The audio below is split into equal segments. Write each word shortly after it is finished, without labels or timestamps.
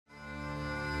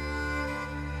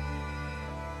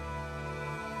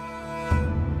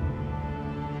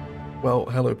Well,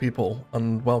 hello people,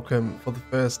 and welcome for the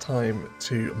first time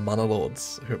to Manor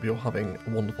Lords. Hope you're having a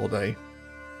wonderful day.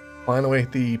 Finally,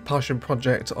 the passion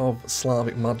project of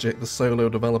Slavic Magic, the solo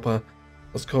developer,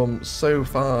 has come so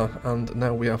far, and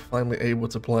now we are finally able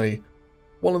to play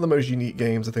one of the most unique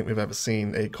games I think we've ever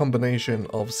seen, a combination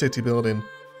of city building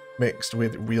mixed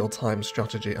with real-time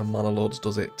strategy, and Manor Lords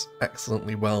does it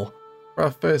excellently well. For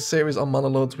our first series on Manor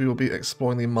Lords, we will be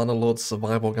exploring the Manor Lords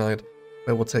Survival Guide,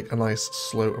 where we'll take a nice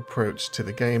slow approach to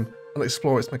the game and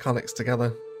explore its mechanics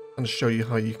together and show you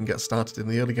how you can get started in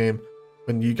the early game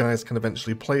when you guys can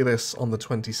eventually play this on the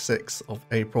 26th of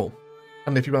April.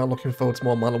 And if you are looking forward to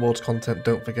more Manor Lords content,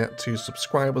 don't forget to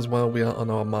subscribe as well. We are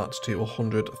on our march to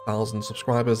 100,000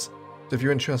 subscribers. So if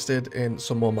you're interested in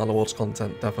some more Manor Lords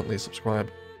content, definitely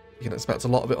subscribe. You can expect a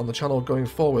lot of it on the channel going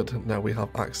forward now we have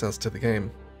access to the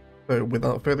game. So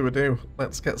without further ado,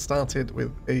 let's get started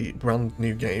with a brand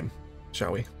new game,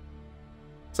 shall we?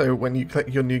 So when you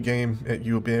click your new game,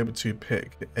 you will be able to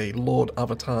pick a Lord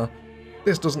avatar.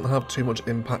 This doesn't have too much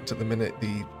impact at the minute.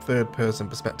 The third person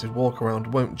perspective walk around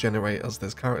won't generate as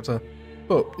this character,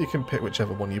 but you can pick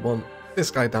whichever one you want. This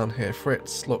guy down here,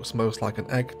 Fritz, looks most like an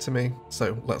egg to me,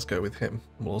 so let's go with him.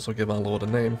 We'll also give our Lord a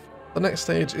name. The next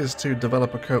stage is to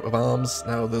develop a coat of arms.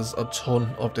 Now there's a ton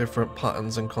of different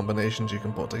patterns and combinations you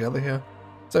can put together here.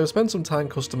 So spend some time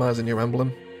customizing your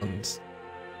emblem and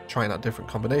trying out different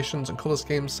combinations and colour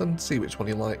schemes and see which one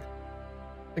you like.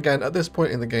 Again, at this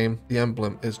point in the game, the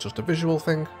emblem is just a visual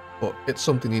thing, but it's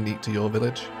something unique to your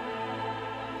village.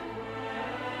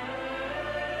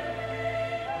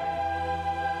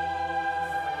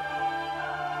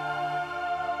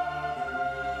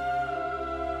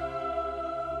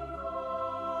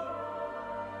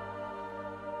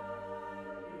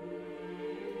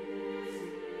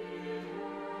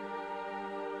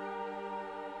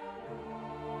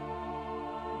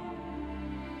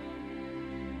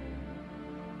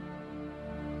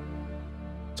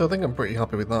 So I think I'm pretty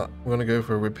happy with that. We're going to go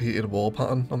for a repeated wall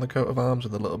pattern on the coat of arms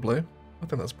with a little blue. I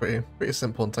think that's pretty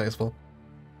simple and tasteful.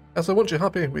 So once you're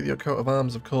happy with your coat of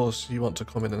arms, of course, you want to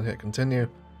come in and hit continue.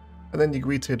 And then you're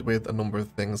greeted with a number of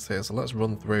things here, so let's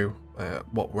run through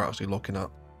what we're actually looking at.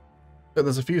 So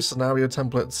there's a few scenario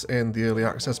templates in the early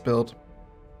access build.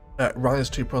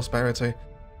 Rise to Prosperity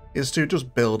is to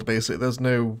just build, basically. There's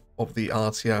no of the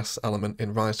RTS element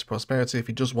in Rise to Prosperity. If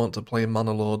you just want to play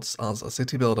Manor Lords as a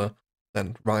city builder,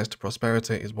 then Rise to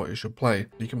Prosperity is what you should play.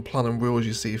 You can plan and rule as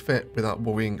you see fit without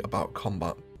worrying about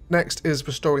combat. Next is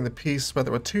Restoring the Peace, where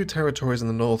there are two territories in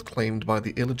the north claimed by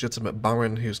the illegitimate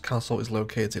Baron whose castle is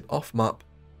located off-map.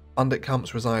 Bandit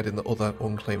camps reside in the other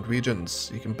unclaimed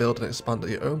regions. You can build and expand at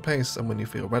your own pace, and when you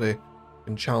feel ready, you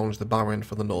can challenge the Baron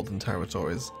for the northern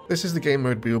territories. This is the game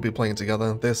mode we will be playing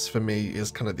together. This, for me,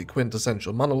 is kind of the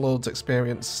quintessential Manor Lords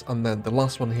experience, and then the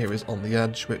last one here is On the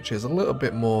Edge, which is a little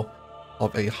bit more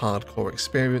of a hardcore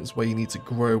experience where you need to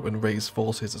grow and raise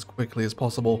forces as quickly as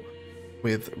possible,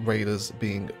 with raiders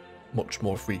being much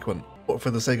more frequent. But for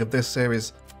the sake of this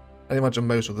series, I imagine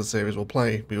most of the series we'll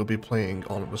play, we will be playing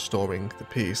on Restoring the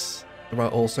Peace. There are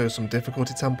also some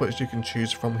difficulty templates you can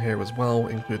choose from here as well,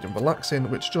 including Relaxing,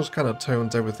 which just kind of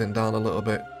tones everything down a little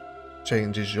bit,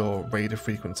 changes your raider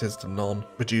frequencies to none,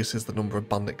 reduces the number of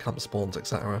bandit camp spawns,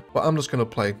 etc. But I'm just going to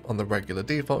play on the regular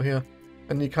default here.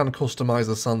 And you can customize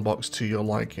the sandbox to your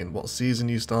liking, what season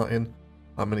you start in,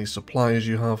 how many supplies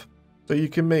you have, so you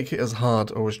can make it as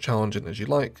hard or as challenging as you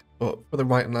like, but for the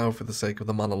right now, for the sake of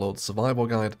the Manor Lords Survival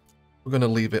Guide, we're going to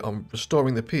leave it on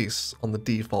Restoring the Peace on the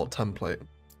default template.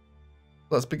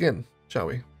 Let's begin, shall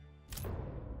we?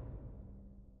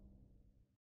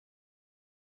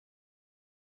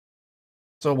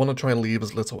 So I want to try and leave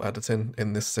as little editing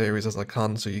in this series as I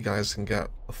can so you guys can get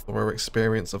a thorough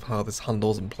experience of how this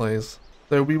handles and plays.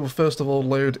 So we will first of all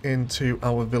load into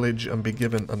our village and be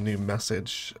given a new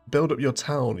message. Build up your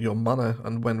town, your manor,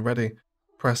 and when ready,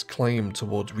 press claim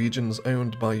towards regions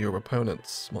owned by your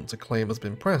opponents. Once a claim has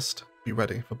been pressed, be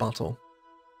ready for battle.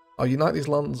 I'll unite these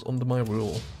lands under my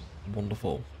rule.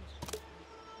 Wonderful.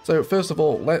 So first of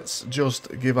all, let's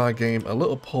just give our game a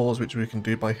little pause, which we can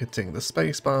do by hitting the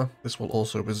spacebar. This will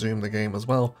also resume the game as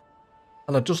well.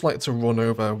 And I'd just like to run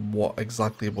over what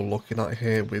exactly we're looking at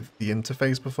here with the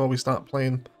interface before we start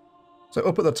playing. So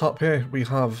up at the top here, we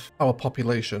have our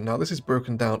population. Now this is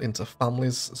broken down into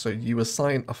families, so you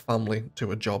assign a family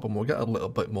to a job, and we'll get a little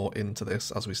bit more into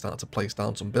this as we start to place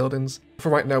down some buildings. For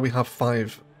right now, we have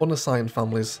 5 unassigned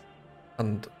families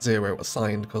and 0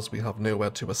 assigned because we have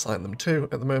nowhere to assign them to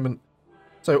at the moment.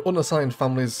 So unassigned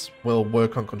families will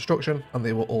work on construction, and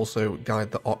they will also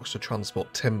guide the ox to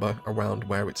transport timber around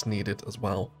where it's needed as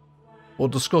well. We'll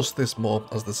discuss this more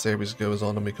as the series goes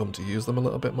on and we come to use them a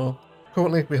little bit more.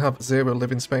 Currently, we have 0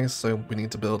 living space, so we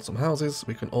need to build some houses.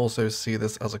 We can also see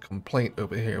this as a complaint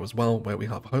over here as well, where we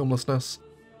have homelessness,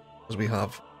 as we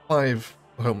have 5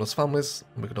 homeless families,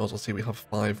 and we can also see we have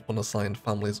 5 unassigned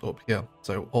families up here.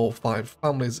 So all 5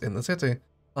 families in the city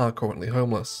are currently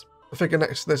homeless. The figure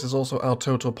next to this is also our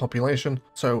total population.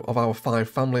 So of our 5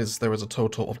 families, there is a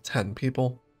total of 10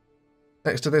 people.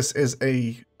 Next to this is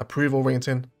a approval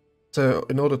rating. So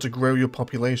in order to grow your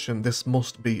population, this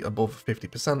must be above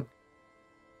 50%.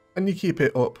 And you keep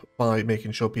it up by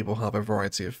making sure people have a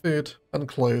variety of food and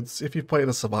clothes. If you've played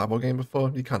a survival game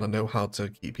before, you kind of know how to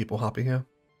keep people happy here.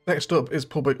 Next up is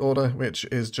public order, which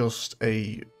is just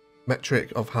a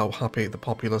metric of how happy the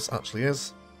populace actually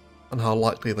is and how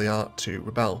likely they are to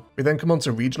rebel. We then come on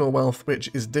to regional wealth, which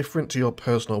is different to your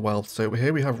personal wealth. So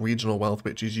here we have regional wealth,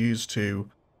 which is used to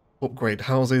upgrade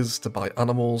houses, to buy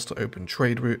animals, to open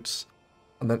trade routes.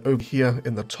 And then over here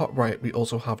in the top right, we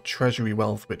also have treasury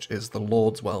wealth, which is the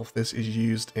Lord's wealth. This is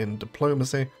used in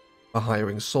diplomacy for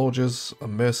hiring soldiers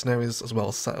and mercenaries, as well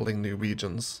as settling new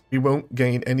regions. We won't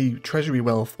gain any treasury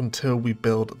wealth until we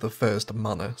build the first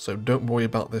manor, so don't worry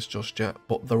about this just yet,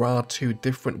 but there are 2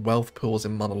 different wealth pools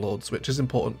in Manor Lords, which is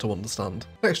important to understand.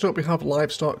 Next up we have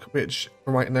livestock, which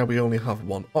for right now we only have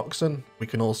 1 oxen. We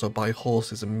can also buy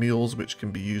horses and mules, which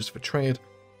can be used for trade,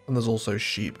 and there's also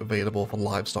sheep available for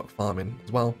livestock farming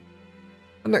as well.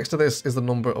 And next to this is the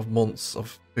number of months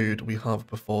of food we have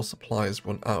before supplies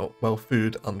run out. Well,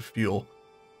 food and fuel.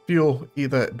 Fuel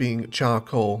either being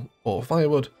charcoal or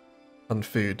firewood, and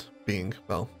food being,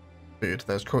 well, food.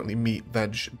 There's currently meat,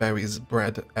 veg, berries,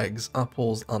 bread, eggs,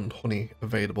 apples, and honey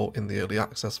available in the early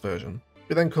access version.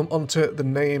 We then come onto the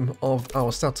name of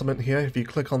our settlement here. If you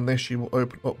click on this, you will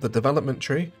open up the development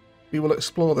tree. We will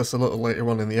explore this a little later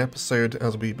on in the episode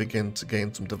as we begin to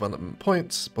gain some development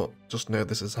points, but just know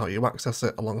this is how you access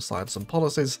it alongside some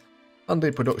policies and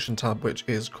a production tab which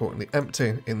is currently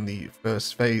empty in the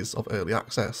first phase of early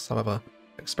access. However,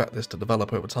 expect this to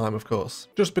develop over time, of course.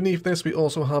 Just beneath this we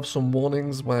also have some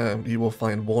warnings where you will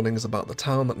find warnings about the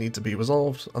town that need to be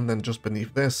resolved, and then just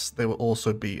beneath this there will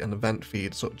also be an event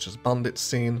feed such as bandits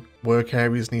seen, work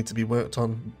areas need to be worked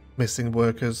on, missing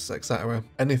workers, etc.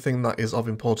 Anything that is of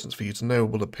importance for you to know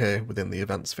will appear within the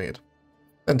events feed.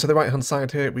 And to the right hand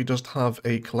side here we just have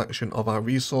a collection of our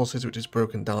resources which is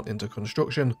broken down into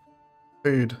construction,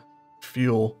 food,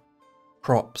 fuel,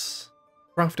 crops,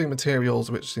 crafting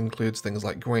materials, which includes things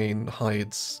like grain,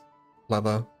 hides,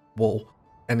 leather, wool,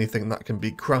 anything that can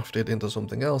be crafted into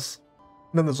something else.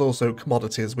 And then there's also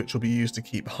commodities which will be used to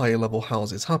keep higher level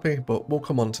houses happy, but we'll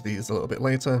come on to these a little bit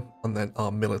later. And then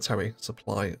our military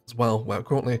supply as well, where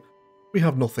currently we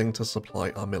have nothing to supply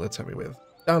our military with.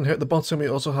 Down here at the bottom we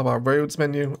also have our roads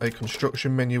menu, a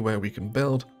construction menu where we can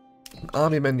build, an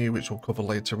army menu which we'll cover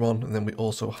later on, and then we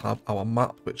also have our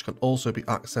map which can also be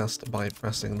accessed by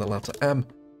pressing the letter M.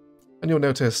 And you'll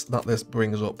notice that this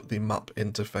brings up the map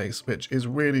interface, which is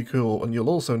really cool, and you'll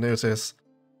also notice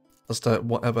as to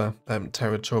whatever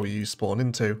territory you spawn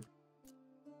into.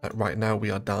 Right now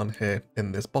we are down here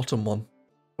in this bottom one.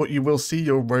 But you will see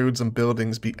your roads and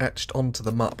buildings be etched onto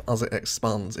the map as it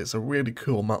expands. It's a really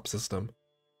cool map system.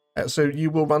 So you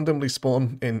will randomly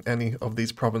spawn in any of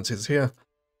these provinces here,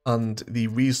 and the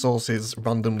resources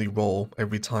randomly roll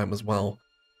every time as well.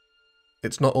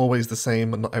 It's not always the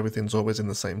same and not everything's always in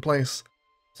the same place.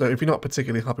 So if you're not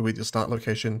particularly happy with your start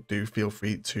location, do feel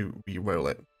free to re-roll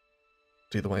it.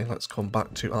 Either way, let's come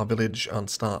back to our village and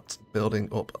start building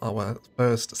up our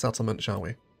first settlement, shall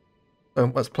we?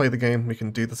 So let's play the game. We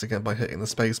can do this again by hitting the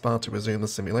spacebar to resume the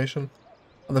simulation.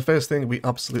 And the first thing we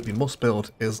absolutely must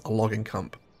build is a logging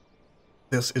camp.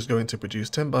 This is going to produce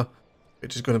timber,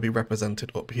 which is going to be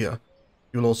represented up here.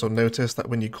 You'll also notice that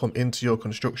when you come into your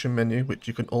construction menu, which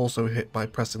you can also hit by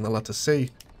pressing the letter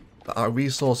C, that our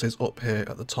resources up here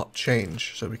at the top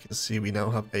change. So we can see we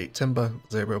now have 8 timber,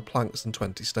 0 planks and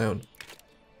 20 stone.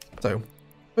 So,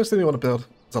 first thing we want to build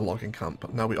is a logging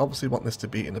camp. Now we obviously want this to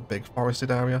be in a big forested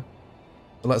area.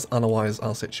 So let's analyze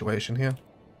our situation here.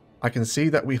 I can see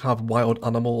that we have wild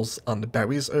animals and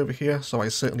berries over here, so I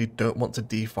certainly don't want to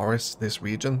deforest this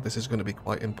region. This is going to be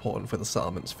quite important for the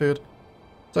settlement's food.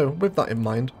 So with that in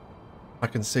mind, I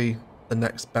can see the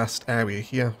next best area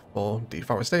here for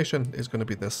deforestation is going to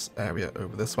be this area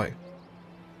over this way.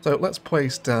 So let's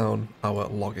place down our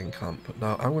logging camp.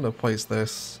 Now I'm going to place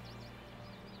this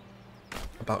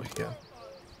about here,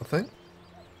 I think.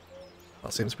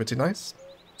 That seems pretty nice.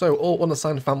 So all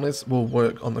unassigned families will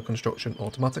work on the construction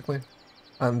automatically,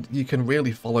 and you can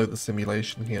really follow the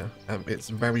simulation here. It's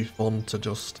very fun to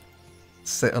just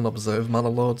sit and observe Manor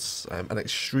Lords, an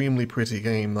extremely pretty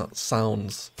game that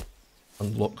sounds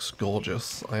and looks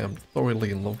gorgeous. I am thoroughly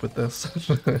in love with this.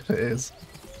 It is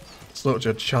such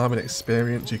a charming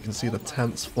experience. You can see the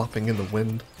tents flapping in the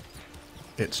wind.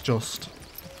 It's just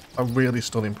a really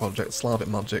stunning project. Slavic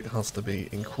Magic has to be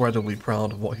incredibly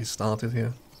proud of what he started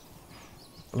here.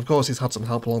 And of course he's had some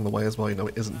help along the way as well. You know,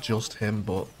 it isn't just him,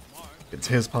 but it's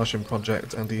his passion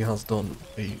project and he has done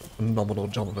a phenomenal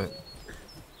job of it.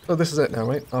 So this is it now,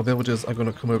 right? Our villagers are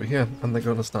going to come over here and they're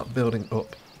going to start building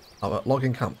up our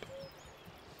logging camp.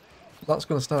 That's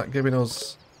going to start giving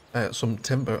us some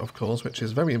timber, of course, which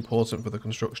is very important for the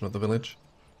construction of the village.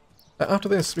 After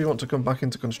this, we want to come back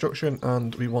into construction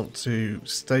and we want to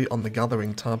stay on the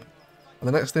gathering tab. And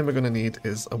the next thing we're going to need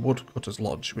is a woodcutter's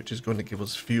lodge, which is going to give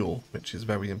us fuel, which is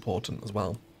very important as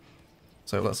well.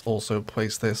 So let's also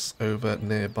place this over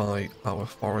nearby our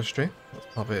forestry. Let's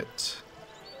have it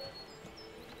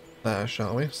there,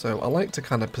 shall we? So I like to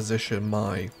kind of position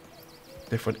my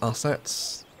different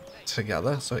assets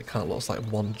together so it kind of looks like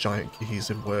one giant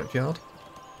cohesive workyard.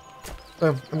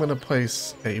 So I'm going to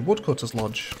place a woodcutter's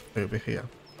lodge over here.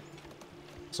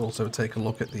 Let's also take a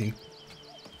look at the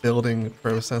building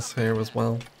process here as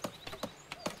well.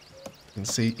 You can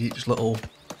see each little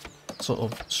sort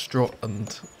of strut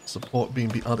and support beam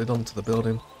be added onto the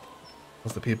building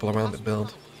as the people around it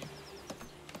build.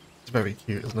 It's very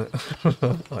cute, isn't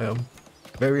it? I am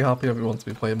very happy everyone to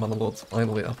be playing Manor Lords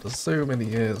finally after so many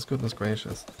years, goodness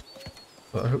gracious.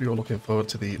 But I hope you're looking forward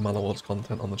to the Manor Lords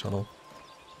content on the channel.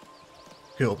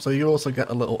 Cool, so you also get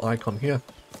a little icon here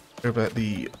over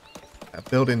the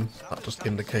building that just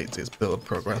indicates its build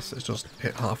progress. It's just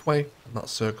hit halfway and that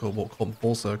circle will come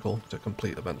full circle to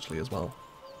complete eventually as well.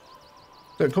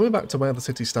 So coming back to where the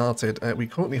city started, we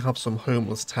currently have some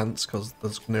homeless tents because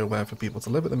there's nowhere for people to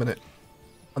live at the minute.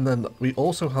 And then we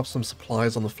also have some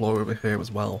supplies on the floor over here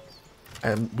as well.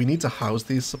 We need to house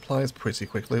these supplies pretty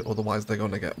quickly, otherwise they're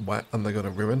going to get wet and they're going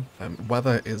to ruin.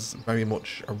 Weather is very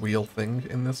much a real thing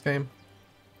in this game.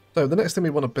 So the next thing we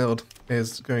want to build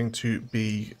is going to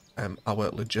be our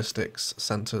logistics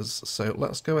centers. So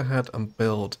let's go ahead and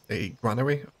build a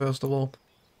granary first of all.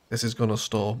 This is going to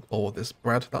store all of this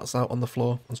bread that's out on the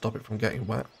floor and stop it from getting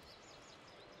wet.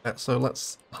 So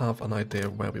let's have an idea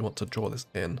of where we want to draw this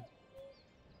in.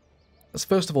 Let's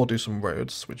first of all do some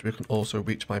roads, which we can also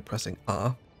reach by pressing R.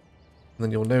 And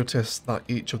then you'll notice that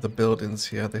each of the buildings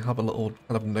here, they have a little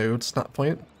kind of node snap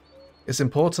point. It's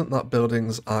important that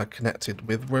buildings are connected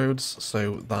with roads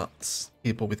so that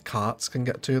people with carts can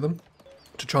get to them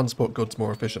to transport goods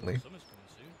more efficiently.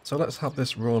 So let's have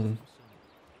this run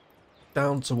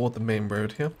down toward the main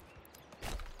road here.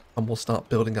 And we'll start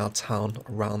building our town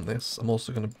around this. I'm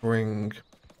also going to bring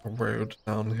a road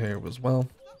down here as well.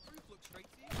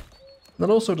 And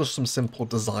then also just some simple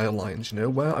desire lines, you know,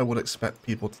 where I would expect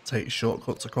people to take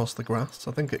shortcuts across the grass.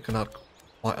 I think it can add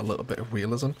quite a little bit of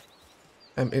realism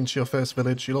into your first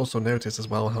village. You'll also notice as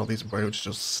well how these roads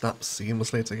just snap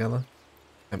seamlessly together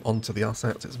onto the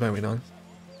assets. It's very nice.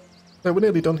 So we're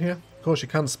nearly done here. Of course, you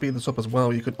can speed this up as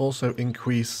well. You can also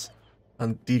increase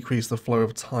and decrease the flow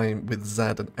of time with Z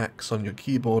and X on your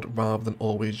keyboard rather than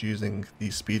always using the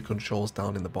speed controls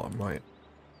down in the bottom right.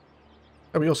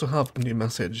 And we also have a new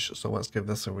message, so let's give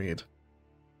this a read.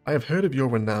 I have heard of your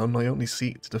renown. I only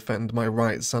seek to defend my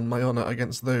rights and my honour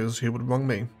against those who would wrong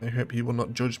me. I hope you will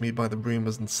not judge me by the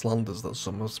rumours and slanders that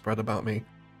some have spread about me.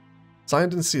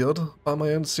 Signed and sealed by my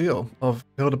own seal of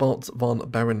Hildebald von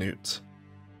Berenut.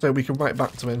 So we can write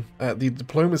back to him. The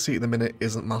diplomacy at the minute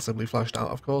isn't massively fleshed out,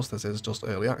 of course. This is just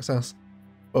early access.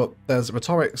 But there's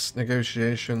rhetorics,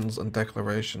 negotiations and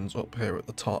declarations up here at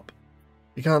the top.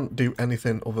 You can't do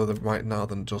anything other than right now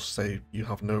than just say you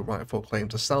have no rightful claim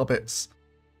to Selbitz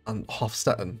and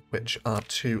Hofstetten, which are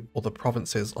two other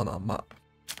provinces on our map.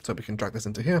 So we can drag this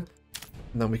into here,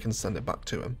 and then we can send it back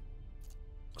to him.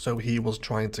 So he was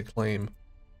trying to claim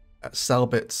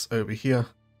Selbitz over here,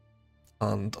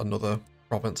 and another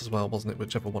province as well, wasn't it?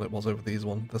 Whichever one it was over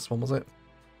this one was it?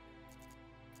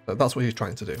 So that's what he's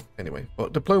trying to do, anyway.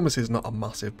 But diplomacy is not a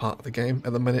massive part of the game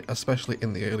at the minute, especially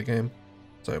in the early game.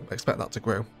 So expect that to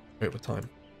grow over time.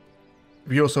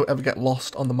 If you also ever get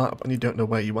lost on the map and you don't know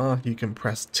where you are, you can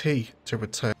press T to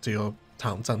return to your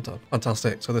town centre.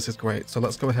 Fantastic, so this is great. So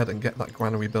let's go ahead and get that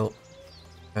granary built.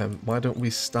 Why don't we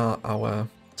start our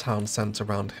town centre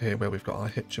around here where we've got our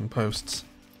hitching posts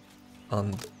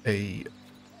and a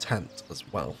tent as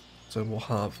well. So we'll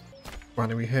have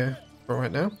granary here for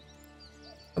right now.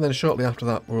 And then shortly after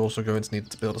that, we're also going to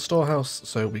need to build a storehouse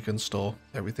so we can store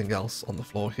everything else on the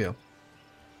floor here.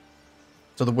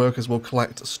 So the workers will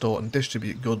collect, store and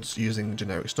distribute goods using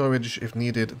generic storage. If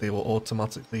needed, they will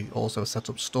automatically also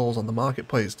set up stores on the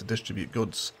marketplace to distribute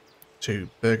goods to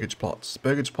burgage plots.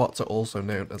 Burgage plots are also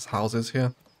known as houses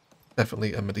here.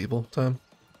 Definitely a medieval term.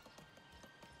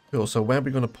 Cool, so where are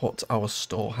we going to put our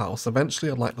storehouse?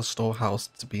 Eventually I'd like the storehouse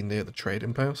to be near the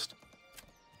trading post.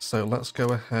 So let's go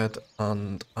ahead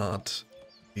and add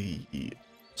the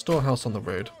storehouse on the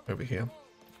road over here.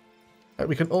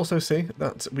 We can also see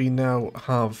that we now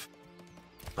have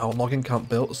our logging camp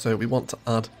built, so we want to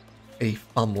add a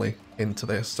family into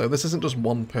this. So this isn't just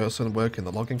one person working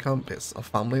the logging camp, it's a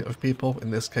family of people.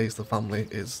 In this case, the family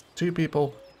is 2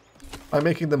 people. By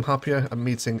making them happier and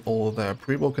meeting all of their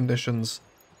approval conditions,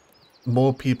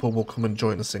 more people will come and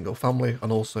join a single family,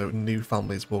 and also new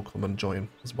families will come and join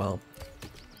as well.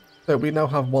 So we now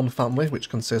have one family which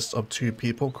consists of 2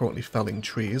 people currently felling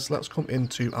trees. Let's come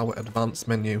into our advanced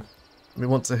menu. We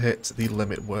want to hit the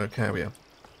limit work area.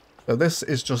 So this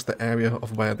is just the area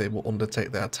of where they will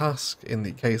undertake their task. In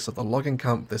the case of the logging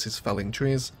camp, this is felling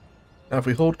trees. Now if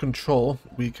we hold control,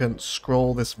 we can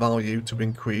scroll this value to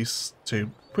increase to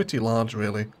pretty large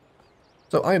really.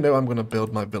 So I know I'm going to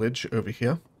build my village over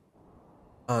here.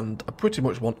 And I pretty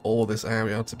much want all this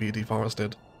area to be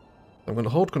deforested. I'm going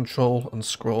to hold control and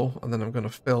scroll, and then I'm going to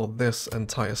fill this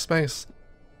entire space.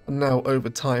 And now over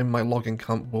time my logging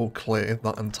camp will clear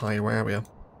that entire area.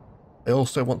 I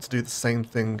also want to do the same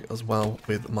thing as well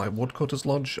with my woodcutter's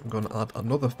lodge. I'm going to add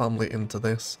another family into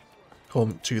this,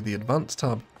 come to the advanced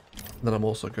tab, and then I'm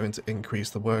also going to increase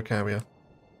the work area.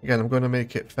 Again, I'm going to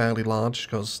make it fairly large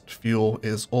because fuel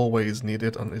is always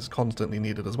needed and is constantly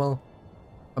needed as well.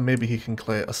 And maybe he can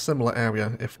clear a similar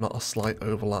area, if not a slight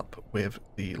overlap with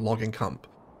the logging camp.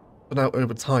 But now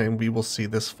over time we will see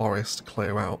this forest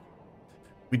clear out.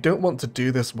 We don't want to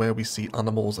do this where we see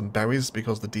animals and berries,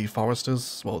 because the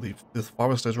deforesters, well the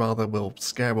foresters rather, will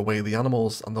scare away the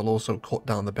animals and they'll also cut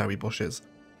down the berry bushes.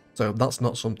 So that's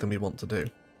not something we want to do.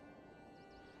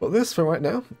 But this for right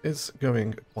now is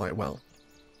going quite well.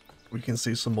 We can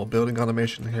see some more building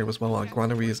animation here as well. Our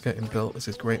granary is getting built. This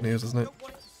is great news, isn't it?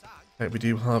 We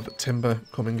do have timber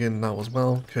coming in now as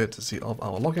well, courtesy of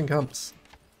our logging camps.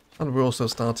 And we're also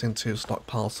starting to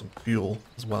stockpile some fuel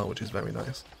as well, which is very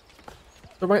nice.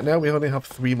 So right now we only have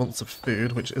 3 months of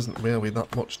food, which isn't really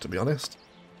that much to be honest.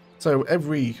 So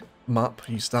every map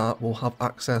you start will have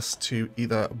access to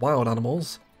either wild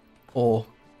animals or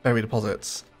berry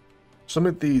deposits. Some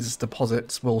of these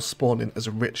deposits will spawn in as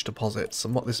rich deposits,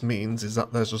 and what this means is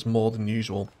that there's just more than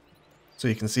usual. So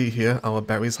you can see here our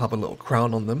berries have a little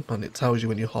crown on them, and it tells you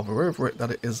when you hover over it that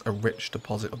it is a rich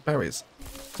deposit of berries.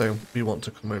 So we want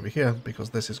to come over here because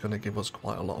this is going to give us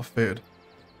quite a lot of food.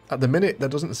 At the minute there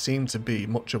doesn't seem to be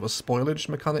much of a spoilage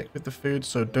mechanic with the food,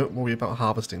 so don't worry about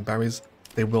harvesting berries,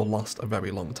 they will last a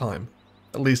very long time.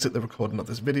 At least at the recording of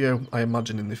this video. I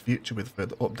imagine in the future with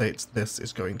further updates this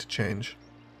is going to change.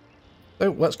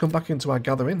 So let's come back into our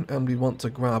gathering, and we want to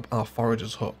grab our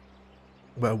forager's hut,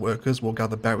 where workers will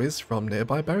gather berries from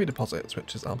nearby berry deposits,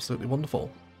 which is absolutely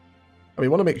wonderful. And we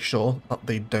want to make sure that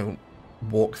they don't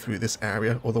walk through this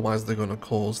area, otherwise they're going to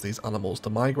cause these animals to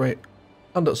migrate,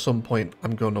 and at some point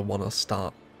I'm going to want to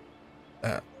start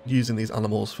using these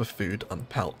animals for food and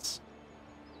pelts.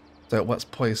 So let's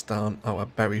place down our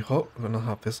berry hut. I'm going to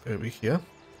have this over here.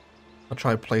 I'll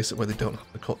try and place it where they don't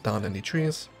have to cut down any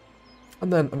trees,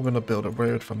 and then I'm going to build a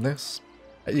road from this.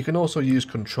 You can also use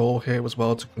control here as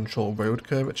well to control road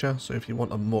curvature, so if you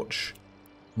want a much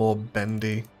more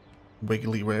bendy,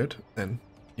 wiggly road, then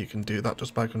you can do that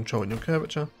just by controlling your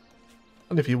curvature.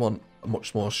 And if you want a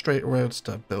much more straight roads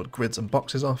to build grids and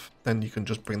boxes off, then you can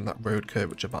just bring that road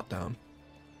curvature back down.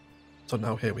 So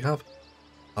now here we have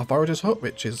our forager's hut,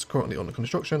 which is currently under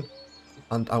construction,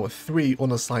 and our 3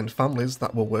 unassigned families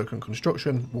that will work on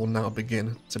construction will now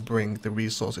begin to bring the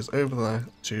resources over there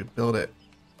to build it.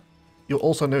 You'll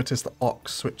also notice the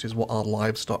ox, which is what our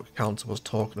livestock counter was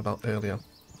talking about earlier.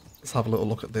 Let's have a little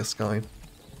look at this guy.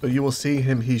 So you will see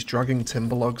him, he's dragging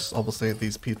timber logs. Obviously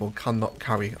these people cannot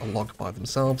carry a log by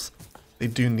themselves. They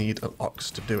do need an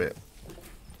ox to do it.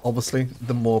 Obviously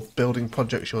the more building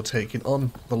projects you're taking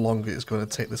on, the longer it's going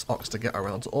to take this ox to get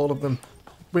around to all of them,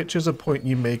 which is a point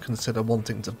you may consider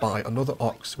wanting to buy another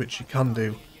ox, which you can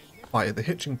do via the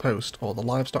hitching post or the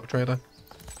livestock trader.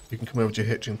 You can come over to your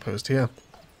hitching post here,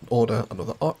 order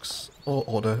another ox, or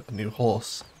order a new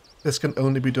horse. This can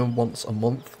only be done once a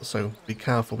month, so be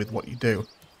careful with what you do.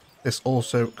 This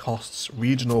also costs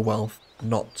regional wealth,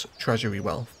 not treasury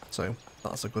wealth, so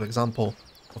that's a good example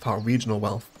of how regional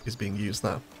wealth is being used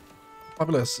there.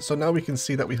 Fabulous, so now we can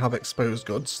see that we have exposed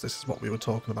goods. This is what we were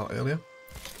talking about earlier.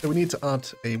 So we need to add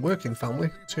a working family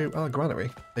to our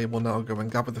granary. They will now go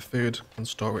and gather the food and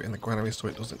store it in the granary so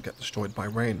it doesn't get destroyed by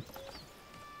rain.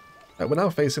 We're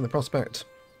now facing the prospect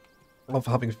of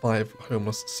having 5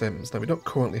 homeless Sims. Now, we don't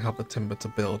currently have the timber to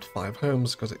build 5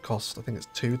 homes because it costs, I think it's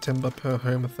 2 timber per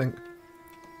home, I think.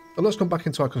 So let's come back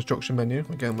into our construction menu,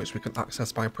 again, which we can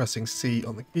access by pressing C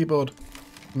on the keyboard.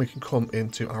 And we can come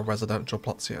into our residential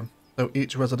plots here. So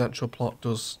each residential plot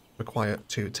does require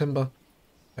 2 timber.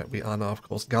 We are now, of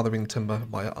course, gathering timber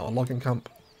via our logging camp.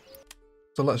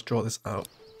 So let's draw this out.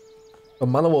 So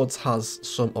Manor Lords has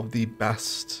some of the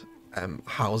best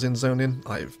housing zoning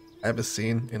I've ever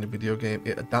seen in a video game.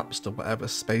 It adapts to whatever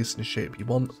space and shape you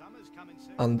want.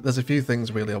 And there's a few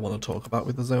things really I want to talk about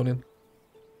with the zoning.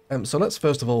 So let's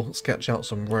first of all sketch out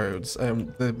some roads.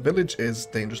 The village is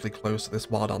dangerously close to this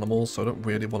wild animal, so I don't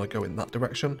really want to go in that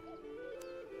direction.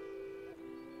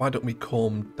 Why don't we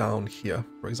come down here,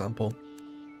 for example?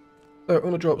 So I'm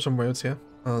going to draw up some roads here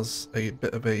as a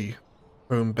bit of a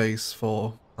home base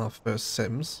for our first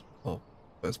Sims, or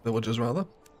first villagers rather.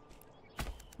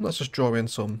 Let's just draw in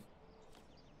some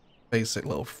basic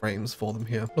little frames for them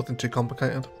here, nothing too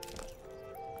complicated.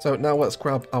 So now let's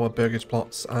grab our burgage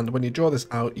plots, and when you draw this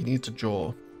out, you need to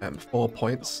draw 4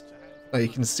 points. Now you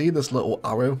can see this little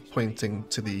arrow pointing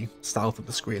to the south of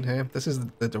the screen here. This is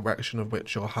the direction of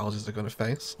which your houses are going to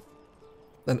face.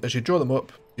 Then as you draw them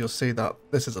up, you'll see that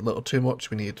this is a little too much.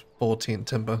 We need 14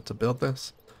 timber to build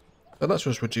this. So let's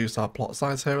just reduce our plot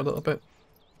size here a little bit.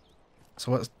 So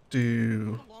let's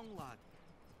do...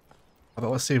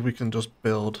 let's see if we can just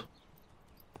build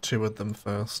 2 of them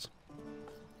first.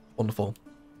 Wonderful.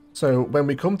 So when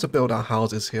we come to build our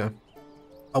houses here,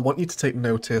 I want you to take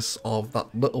notice of that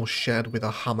little shed with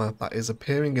a hammer that is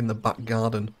appearing in the back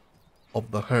garden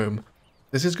of the home.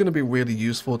 This is going to be really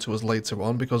useful to us later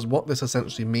on, because what this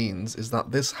essentially means is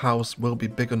that this house will be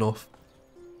big enough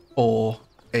for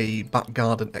a back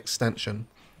garden extension,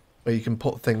 where you can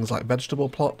put things like vegetable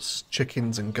plots,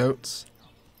 chickens and goats.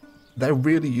 They're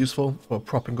really useful for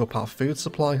propping up our food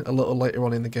supply a little later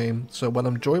on in the game. So when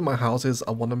I'm drawing my houses,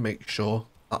 I want to make sure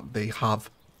that they have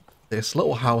this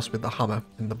little house with the hammer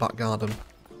in the back garden.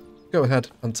 Go ahead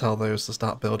and tell those to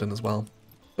start building as well.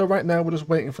 So right now we're just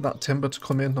waiting for that timber to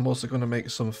come in. I'm also going to make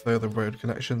some further road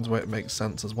connections where it makes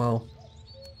sense as well.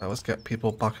 Now let's get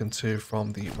people back into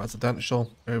from the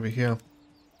residential over here.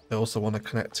 I also want to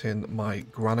connect in my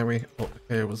granary up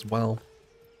here as well.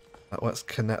 Let's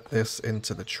connect this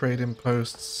into the trading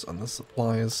posts and the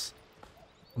supplies,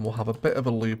 and we'll have a bit of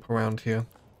a loop around here.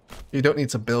 You don't need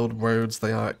to build roads,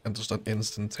 they are just an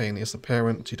instantaneous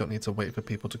appearance. You don't need to wait for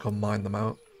people to come mine them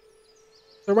out.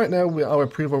 So right now our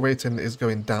approval rating is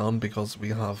going down because we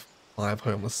have 5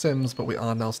 homeless Sims, but we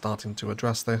are now starting to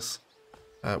address this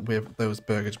with those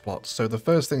burgage plots. So the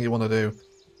first thing you want to do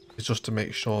is just to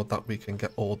make sure that we can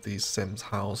get all these Sims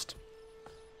housed,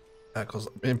 because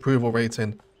approval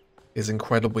rating is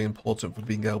incredibly important for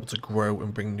being able to grow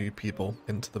and bring new people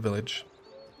into the village.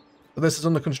 So this is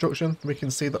under construction. We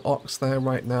can see the ox there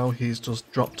right now. He's just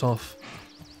dropped off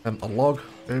a log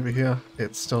over here.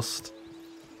 It's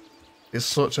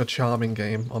such a charming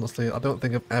game, honestly. I don't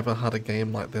think I've ever had a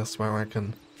game like this where I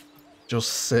can just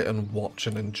sit and watch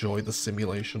and enjoy the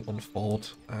simulation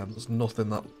unfold. There's nothing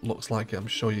that looks like it. I'm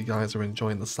sure you guys are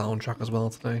enjoying the soundtrack as well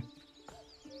today.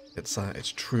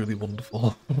 It's truly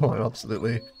wonderful. I'm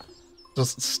absolutely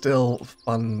just still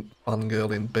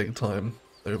fangirling big time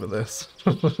over this.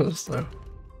 So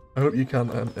I hope you can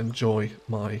enjoy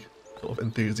my sort of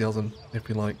enthusiasm, if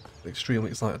you like.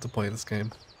 Extremely excited to play this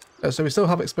game. So we still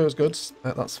have exposed goods.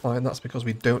 That's fine. That's because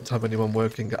we don't have anyone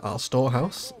working at our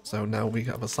storehouse. So now we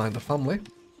have assigned a family.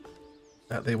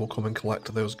 They will come and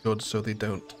collect those goods so they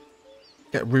don't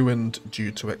get ruined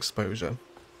due to exposure.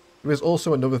 There is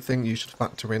also another thing you should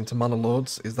factor into Manor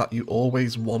Lords, is that you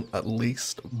always want at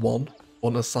least one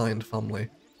unassigned family.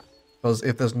 Because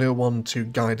if there's no one to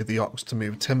guide the ox to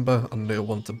move timber and no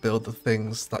one to build the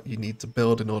things that you need to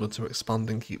build in order to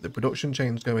expand and keep the production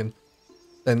chains going,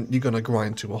 then you're going to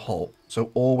grind to a halt.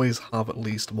 So always have at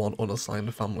least one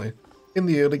unassigned family. In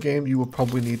the early game, you will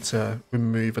probably need to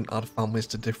remove and add families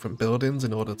to different buildings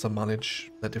in order to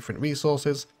manage their different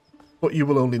resources. But you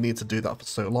will only need to do that for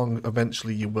so long.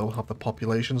 Eventually you will have the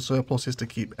population surpluses to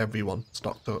keep everyone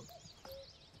stocked up.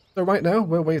 So right now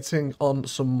we're waiting on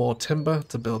some more timber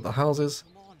to build the houses.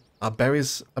 Our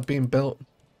berries are being built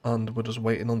and we're just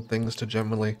waiting on things to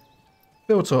generally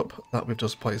build up that we've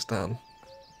just placed down.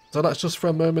 So let's just for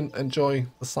a moment enjoy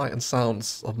the sight and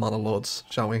sounds of Manor Lords,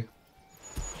 shall we?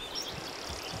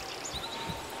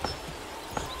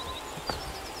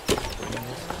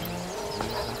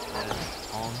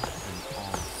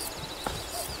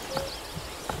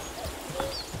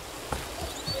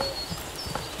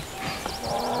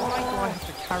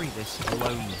 Carry this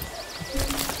alone.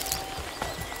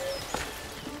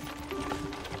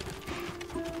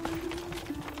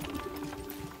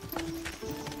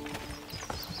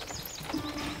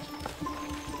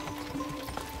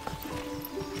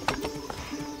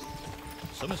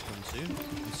 soon.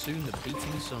 And soon the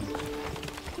beating sun.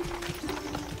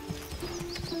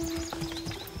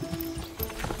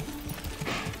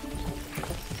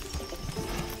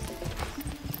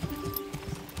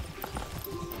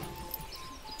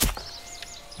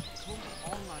 Come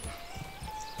on, lad.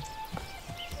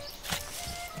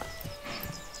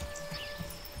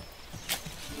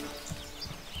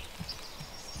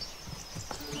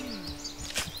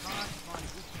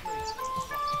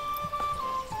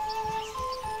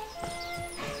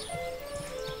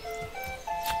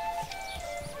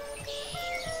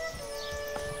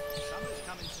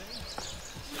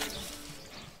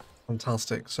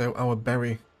 Fantastic. So our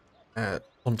berry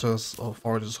hunters or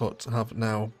foragers hut have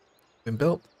now been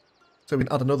built. So we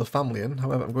can add another family in.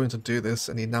 However, I'm going to do this,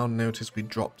 and you now notice we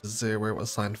dropped to 0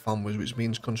 assigned families, which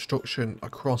means construction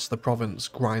across the province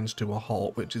grinds to a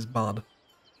halt, which is bad.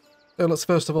 So let's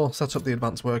first of all set up the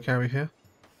advanced work area here.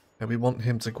 And we want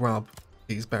him to grab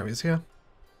these berries here,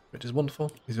 which is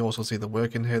wonderful. You also see the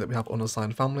work in here that we have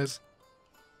unassigned families.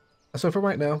 So for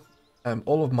right now,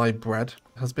 all of my bread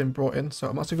has been brought in, so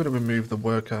I'm actually going to remove the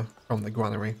worker from the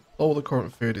granary. All the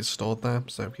current food is stored there,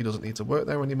 so he doesn't need to work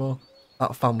there anymore.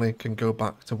 That family can go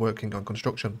back to working on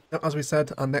construction. Now, as we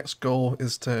said, our next goal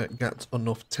is to get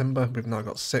enough timber. We've now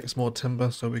got 6 more timber,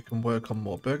 so we can work on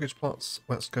more burgage plots.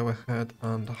 Let's go ahead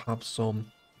and have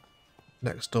some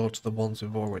next door to the ones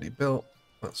we've already built.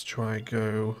 Let's try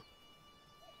go...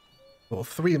 well,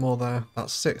 3 more there.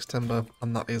 That's 6 timber,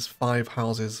 and that is 5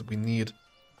 houses we need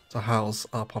to house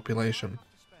our population.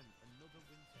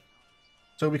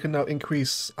 So we can now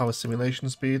increase our simulation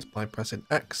speed by pressing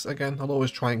X again. I'll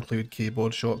always try and include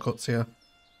keyboard shortcuts here.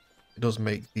 It does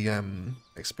make the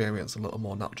experience a little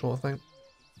more natural, I think.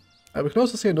 We can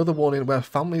also see another warning where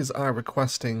families are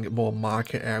requesting more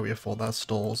market area for their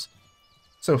stalls.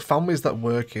 So families that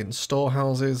work in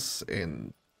storehouses,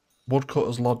 in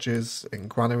woodcutters' lodges, in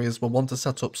granaries will want to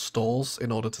set up stalls in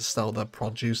order to sell their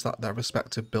produce that their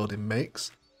respective building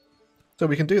makes. So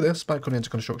we can do this by coming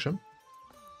into construction,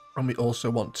 and we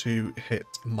also want to hit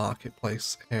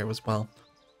marketplace here as well.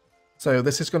 So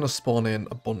this is going to spawn in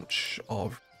a bunch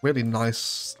of really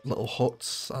nice little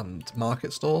huts and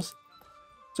market stalls.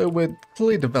 So we're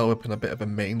clearly developing a bit of a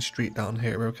main street down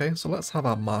here, okay? So let's have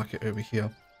our market over here.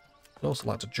 I'd also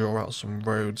like to draw out some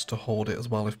roads to hold it as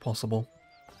well if possible.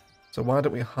 So why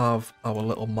don't we have our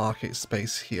little market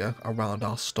space here around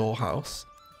our storehouse?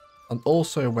 And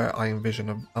also where I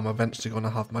envision I'm eventually going to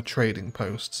have my trading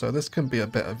post. So this can be a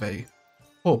bit of a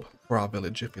hub for our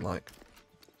village, if you like.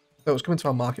 So let's come into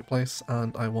our marketplace,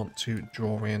 and I want to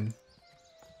draw in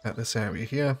at this area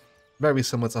here. Very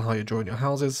similar to how you draw in your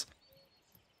houses.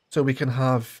 So we can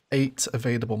have 8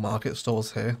 available market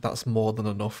stalls here. That's more than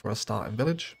enough for a starting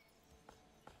village.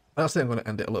 I actually think I'm going to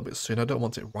end it a little bit soon. I don't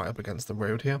want it right up against the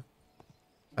road here.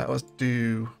 Let's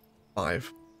do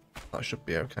 5. That should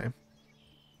be okay.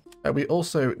 We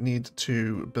also need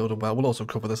to build a well. We'll also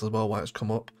cover this as well while it's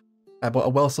come up. But a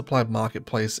well-supplied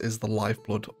marketplace is the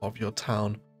lifeblood of your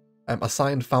town.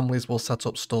 Assigned families will set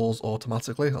up stalls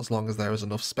automatically as long as there is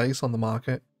enough space on the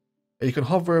market. You can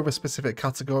hover over specific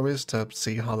categories to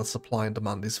see how the supply and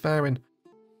demand is faring.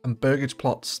 And burgage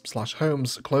plots /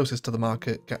 homes closest to the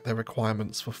market get their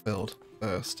requirements fulfilled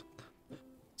first.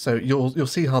 So you'll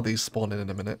see how these spawn in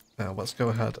a minute. Now let's go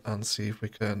ahead and see if we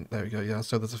can... there we go, yeah.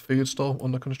 So there's a food store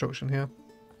under construction here.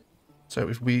 So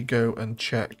if we go and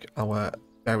check our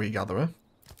berry gatherer,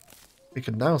 we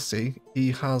can now see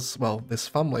he has, well, this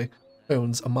family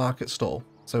owns a market stall.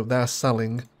 So they're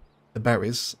selling the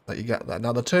berries that you get there.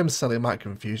 Now the term selling might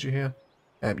confuse you here.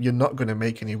 You're not going to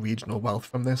make any regional wealth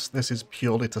from this. This is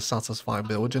purely to satisfy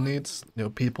villager needs. You know,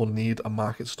 people need a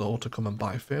market stall to come and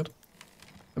buy food.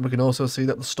 And we can also see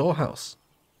that the storehouse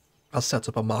has set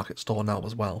up a market store now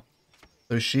as well.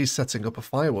 So she's setting up a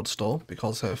firewood store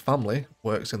because her family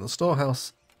works in the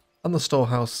storehouse, and the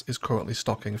storehouse is currently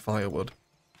stocking firewood.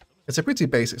 It's a pretty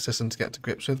basic system to get to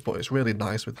grips with, but it's really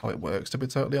nice with how it works, to be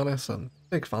totally honest, and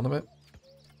big fan of it.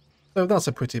 So that's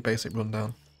a pretty basic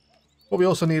rundown. What we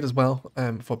also need as well,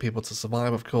 for people to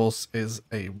survive, of course, is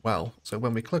a well. So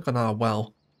when we click on our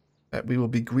well, we will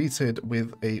be greeted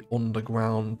with a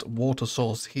underground water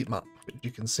source heat map, which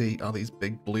you can see are these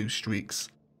big blue streaks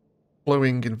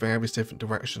flowing in various different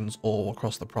directions all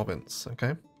across the province,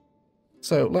 okay?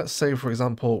 So let's say, for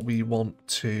example, we want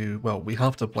to, well, we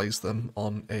have to place them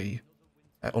on a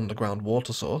underground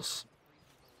water source.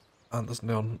 And there's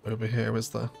none over here, is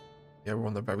there? Yeah, we're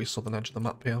on the very southern edge of the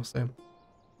map here, so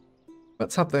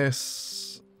let's have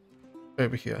this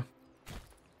over here.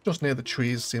 Just near the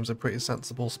trees seems a pretty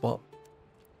sensible spot.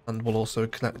 And we'll also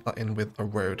connect that in with a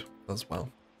road as well.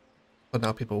 So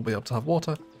now people will be able to have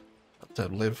water to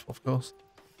live, of course.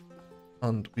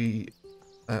 And we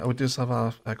just have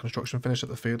our construction finished at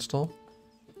the food stall.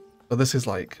 So this is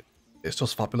like, it's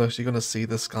just fabulous. You're going to see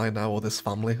this guy now, or this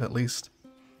family at least,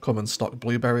 come and stock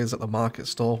blueberries at the market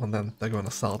stall, and then they're going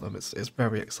to sell them. It's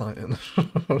very exciting,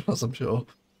 as I'm sure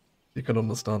you can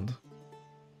understand.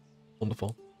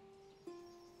 Wonderful.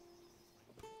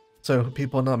 So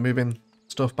people are now moving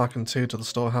stuff back into the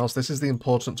storehouse. This is the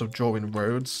importance of drawing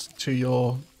roads to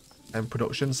your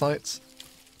production sites.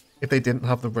 If they didn't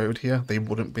have the road here, they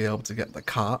wouldn't be able to get the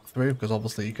cart through, because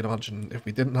obviously you can imagine if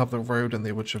we didn't have the road and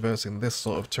they were traversing this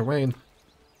sort of terrain,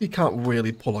 you can't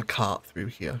really pull a cart through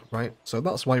here, right? So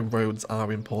that's why roads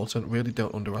are important. Really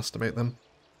don't underestimate them.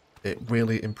 It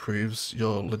really improves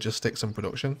your logistics and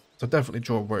production. So definitely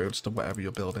draw roads to whatever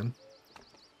you're building.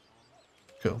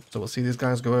 Cool. So we'll see these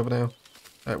guys go over now.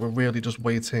 We're really just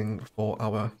waiting for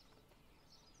our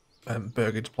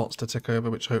burgage plots to tick over,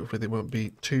 which hopefully they won't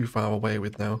be too far away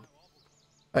with now.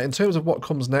 In terms of what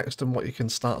comes next and what you can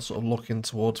start sort of looking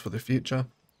towards for the future,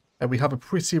 we have a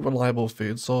pretty reliable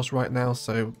food source right now,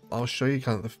 so I'll show you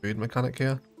kind of the food mechanic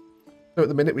here. So at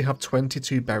the minute we have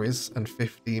 22 berries and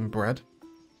 15 bread.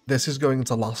 This is going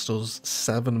to last us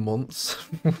 7 months,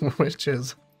 which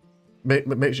is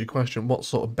makes you question what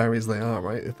sort of berries they are,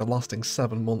 right? If they're lasting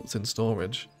 7 months in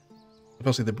storage,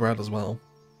 especially the bread as well.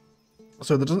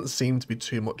 So there doesn't seem to be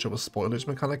too much of a spoilage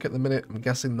mechanic at the minute. I'm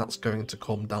guessing that's going to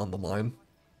come down the line.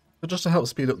 So just to help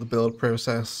speed up the build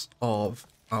process of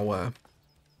our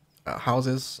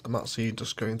houses, I'm actually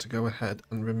just going to go ahead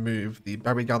and remove the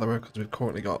berry gatherer, because we've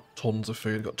currently got tons of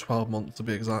food, got 12 months to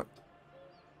be exact.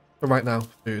 But right now,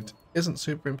 food isn't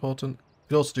super important. You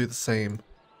could also do the same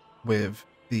with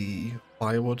the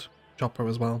firewood chopper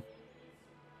as well.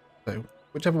 So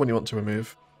whichever one you want to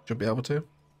remove, you should be able to.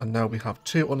 And now we have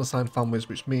 2 unassigned families,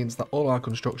 which means that all our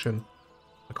construction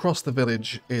across the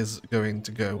village is going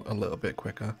to go a little bit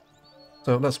quicker.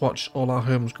 So let's watch all our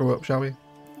homes grow up, shall we?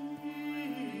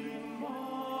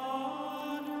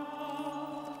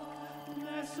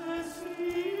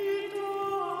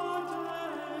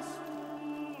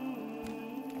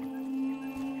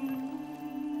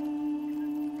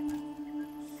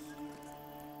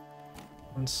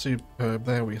 And superb,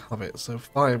 there we have it. So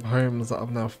 5 homes that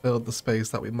have now filled the space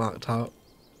that we marked out.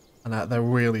 And they're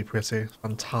really pretty,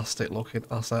 fantastic looking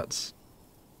assets.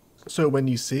 So when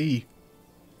you see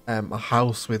a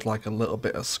house with like a little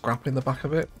bit of scrap in the back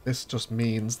of it, this just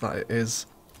means that it is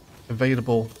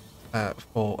available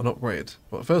for an upgrade.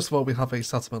 But first of all, we have a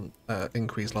settlement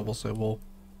increase level, so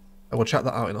we'll check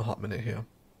that out in a hot minute here.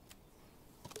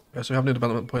 Okay, so we have a new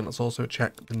development point. Let's also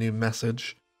check the new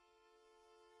message.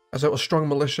 So a strong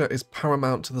militia is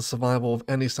paramount to the survival of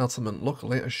any settlement.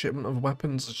 Luckily, a shipment of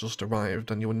weapons has just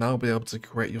arrived, and you will now be able to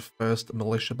create your first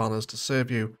militia banners to serve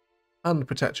you and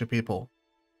protect your people.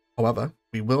 However,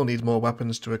 we will need more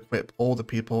weapons to equip all the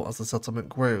people as the settlement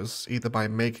grows, either by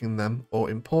making them or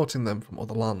importing them from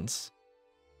other lands.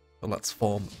 So let's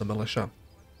form the militia.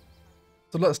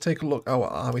 So let's take a look at our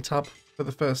army tab for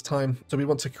the first time. So we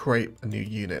want to create a new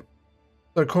unit.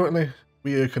 So currently,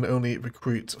 we can only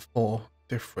recruit 4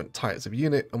 different types of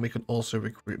unit, and we can also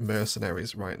recruit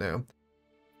mercenaries right now.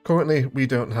 Currently, we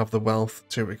don't have the wealth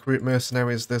to recruit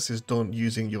mercenaries. This is done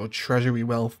using your treasury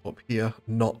wealth up here,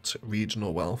 not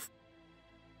regional wealth.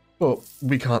 But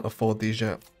we can't afford these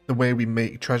yet. The way we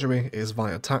make treasury is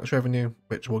via tax revenue,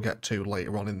 which we'll get to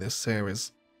later on in this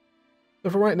series. So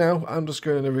for right now, I'm just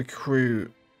going to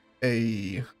recruit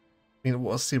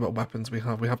let's see what weapons we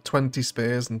have. We have 20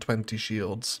 spears and 20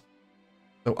 shields.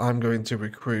 So I'm going to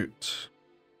recruit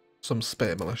some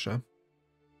spear militia.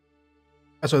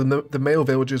 So the male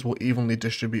villagers will evenly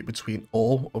distribute between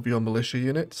all of your militia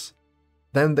units.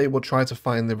 Then they will try to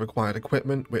find the required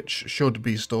equipment, which should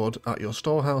be stored at your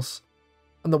storehouse.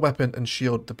 And the weapon and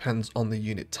shield depends on the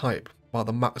unit type, while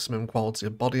the maximum quality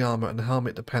of body armor and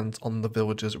helmet depends on the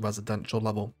villager's residential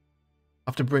level.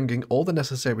 After bringing all the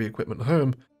necessary equipment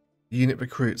home, unit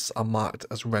recruits are marked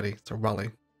as ready to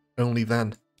rally. Only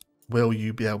then will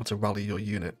you be able to rally your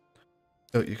unit.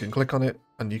 So you can click on it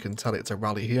and you can tell it to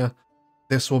rally here.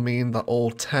 This will mean that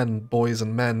all 10 boys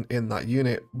and men in that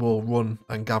unit will run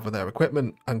and gather their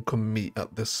equipment and come meet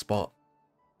at this spot.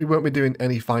 We won't be doing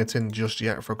any fighting just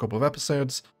yet for a couple of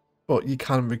episodes, but you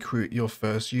can recruit your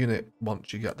first unit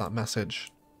once you get that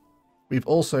message. We've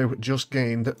also just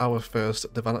gained our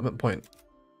first development point,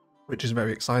 which is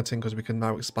very exciting because we can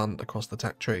now expand across the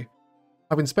tech tree.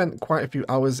 Having spent quite a few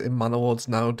hours in Manor Lords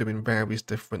now doing various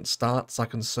different starts, I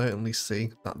can certainly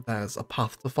see that there's a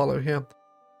path to follow here.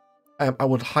 I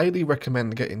would highly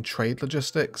recommend getting trade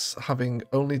logistics. Having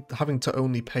to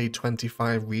only pay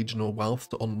 25 regional wealth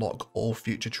to unlock all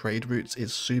future trade routes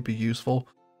is super useful,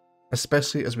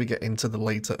 especially as we get into the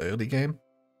later early game.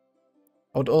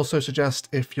 I would also suggest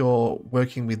if you're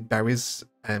working with berries,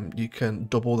 you can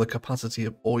double the capacity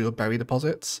of all your berry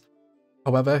deposits.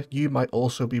 However, you might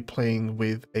also be playing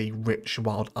with a rich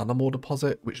wild animal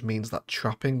deposit, which means that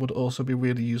trapping would also be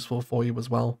really useful for you as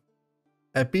well.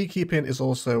 Beekeeping is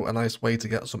also a nice way to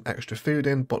get some extra food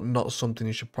in, but not something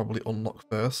you should probably unlock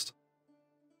first.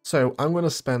 So I'm going to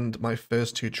spend my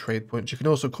first 2 trade points. You can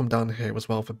also come down here as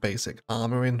well for basic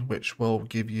armoring, which will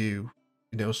give you,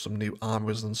 some new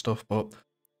armors and stuff, but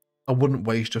I wouldn't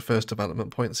waste your first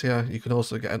development points here. You can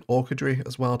also get an orchardry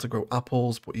as well to grow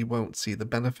apples, but you won't see the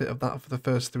benefit of that for the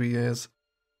first 3 years.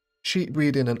 Sheep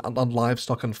breeding and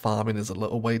livestock and farming is a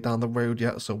little way down the road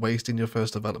yet, so wasting your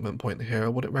first development point here I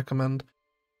wouldn't recommend.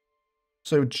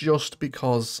 So just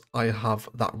because I have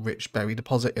that rich berry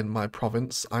deposit in my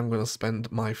province, I'm going to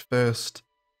spend my first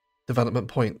development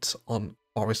point on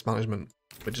forest management,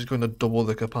 which is going to double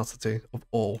the capacity of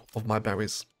all of my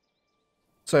berries.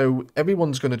 So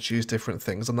everyone's going to choose different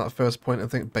things on that first point, I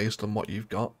think, based on what you've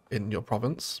got in your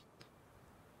province.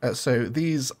 So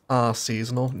these are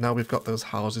seasonal. Now we've got those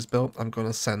houses built, I'm going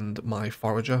to send my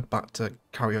forager back to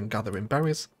carry on gathering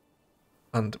berries,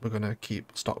 and we're going to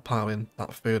keep stockpiling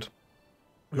that food.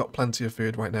 We've got plenty of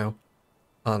food right now,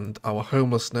 and our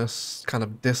homelessness kind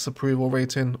of disapproval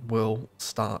rating will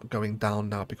start going down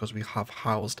now because we have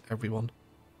housed everyone.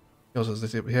 Because as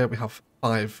this here, we have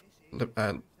 5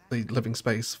 living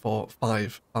space for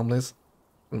 5 families,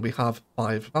 and we have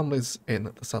 5 families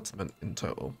in the settlement in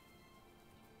total.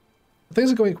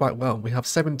 Things are going quite well. We have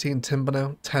 17 timber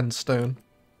now, 10 stone.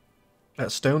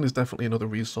 Stone is definitely another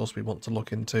resource we want to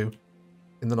look into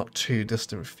in the not too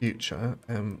distant future.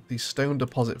 The stone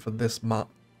deposit for this map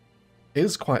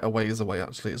is quite a ways away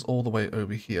actually. It's all the way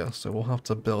over here, so we'll have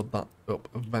to build that up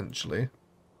eventually.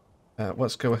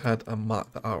 Let's go ahead and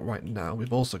mark that out right now.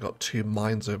 We've also got 2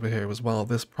 mines over here as well.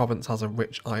 This province has a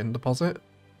rich iron deposit,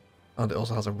 and it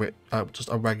also has a rich, just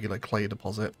a regular clay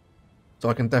deposit. So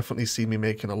I can definitely see me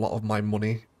making a lot of my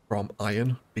money from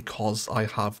iron because I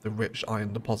have the rich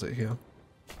iron deposit here.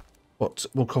 But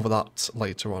we'll cover that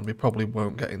later on. We probably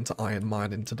won't get into iron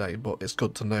mining today, but it's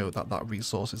good to know that that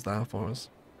resource is there for us.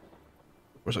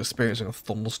 We're experiencing a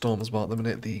thunderstorm as well at the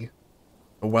minute. The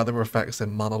weather effects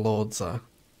in Manor Lords are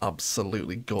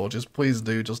absolutely gorgeous. Please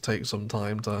do just take some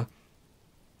time to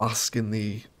bask in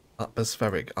the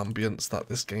atmospheric ambience that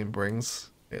this game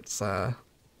brings. It's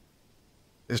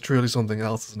truly something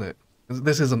else, isn't it?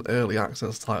 This is an early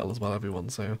access title as well, everyone,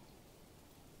 so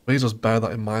please just bear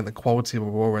that in mind. The quality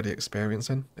we're already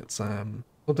experiencing, it's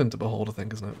something to behold, I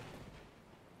think, isn't it?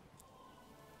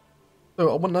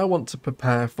 So I now want to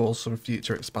prepare for some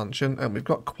future expansion, and we've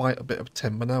got quite a bit of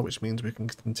timber now, which means we can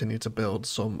continue to build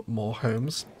some more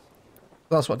homes.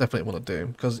 That's what I definitely want to do,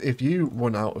 because if you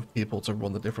run out of people to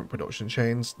run the different production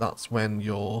chains, that's when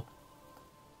your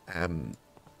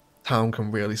town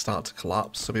can really start to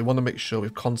collapse. So we want to make sure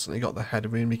we've constantly got the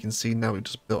headroom. You can see now we've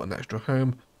just built an extra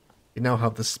home. We now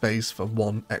have the space for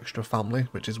 1 extra family,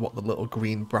 which is what the little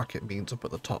green bracket means up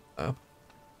at the top there.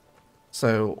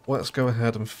 So let's go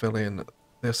ahead and fill in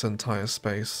this entire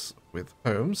space with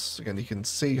homes. Again, you can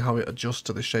see how it adjusts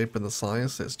to the shape and the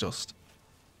size. It's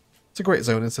a great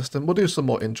zoning system. We'll do some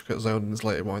more intricate zonings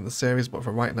later on in the series, but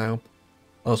for right now,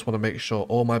 I just want to make sure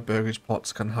all my burgage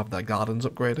plots can have their gardens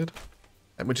upgraded,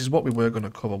 which is what we were going to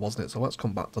cover, wasn't it? So let's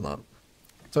come back to that.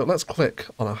 So let's click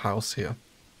on a house here.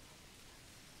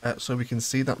 So we can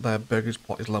see that their burgage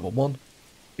plot is level 1.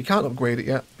 We can't upgrade it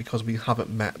yet because we haven't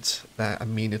met their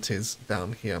amenities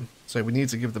down here. So we need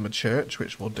to give them a church,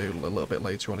 which we'll do a little bit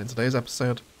later on in today's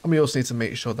episode. And we also need to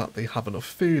make sure that they have enough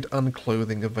food and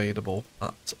clothing available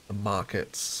at the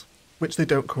markets, which they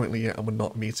don't currently yet, and we're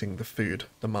not meeting the food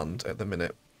demand at the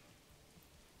minute.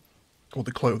 Or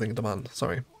the clothing demand,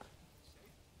 sorry.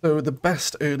 So the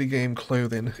best early game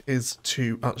clothing is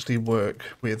to actually work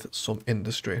with some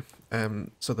industry.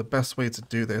 So the best way to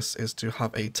do this is to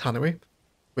have a tannery,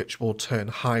 which will turn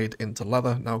hide into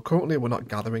leather. Now currently we're not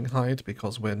gathering hide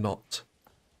because we're not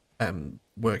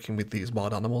working with these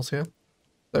wild animals here.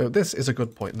 So this is a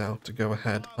good point now to go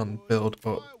ahead and build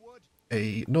up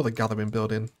another gathering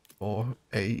building for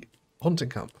a hunting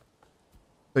camp.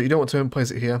 So you don't want to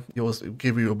place it here. It'll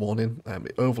give you a warning.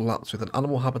 It overlaps with an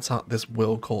animal habitat. This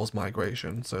will cause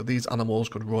migration. So these animals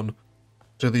could run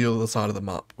to the other side of the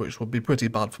map, which would be pretty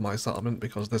bad for my settlement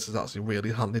because this is actually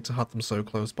really handy to have them so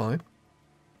close by.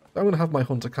 So I'm going to have my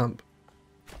hunter camp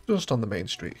just on the main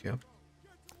street here.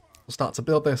 We'll start to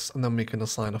build this, and then we can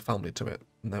assign a family to it.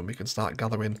 And then we can start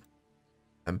gathering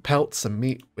pelts and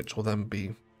meat, which will then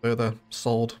be further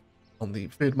sold on the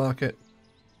food market.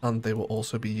 And they will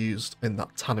also be used in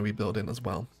that tannery building as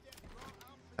well.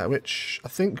 Which I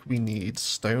think we need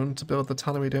stone to build the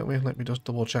tannery, don't we? Let me just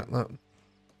double check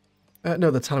that. No,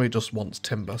 the tannery just wants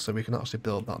timber, so we can actually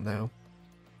build that now.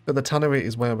 So the tannery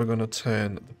is where we're going to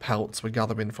turn the pelts we're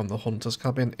gathering from the hunter's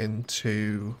cabin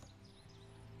into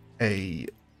a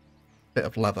bit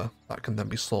of leather that can then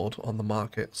be sold on the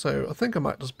market. So I think I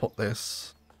might just put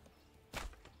this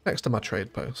next to my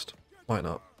trade post. Why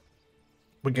not?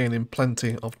 We're gaining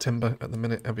plenty of timber at the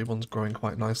minute. Everyone's growing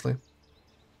quite nicely.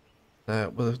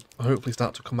 We'll hopefully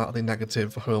start to come out of the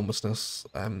negative homelessness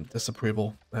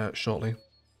disapproval shortly.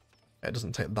 It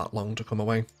doesn't take that long to come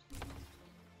away.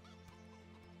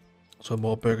 So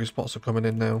more burger spots are coming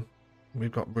in now.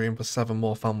 We've got room for 7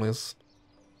 more families.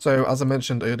 So as I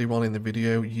mentioned earlier on in the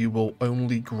video, you will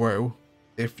only grow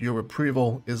if your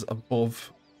approval is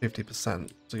above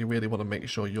 50%. So you really want to make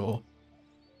sure you're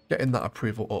getting that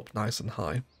approval up nice and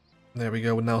high. There we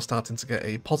go, we're now starting to get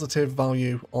a positive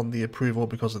value on the approval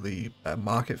because of the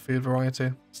market food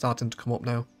variety starting to come up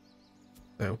now.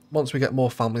 So once we get more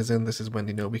families in, this is when,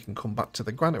 you know, we can come back to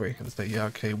the granary and say, yeah,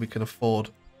 okay, we can afford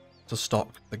to stock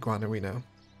the granary now.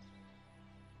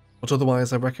 But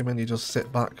otherwise, I recommend you just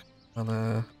sit back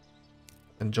and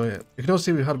enjoy it. You can also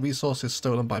see we've had resources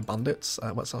stolen by bandits.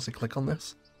 Let's actually click on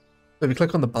this. So if you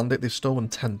click on the bandit, they've stolen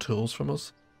 10 tools from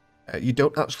us. You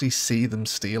don't actually see them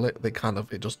steal it.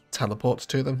 It just teleports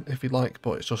to them, if you like,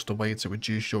 but it's just a way to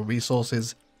reduce your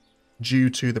resources due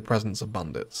to the presence of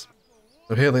bandits.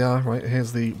 So here they are, right?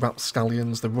 Here's the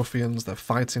rapscallions, the ruffians. They're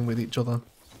fighting with each other.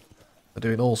 They're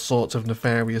doing all sorts of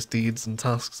nefarious deeds and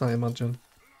tasks, I imagine.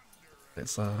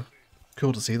 It's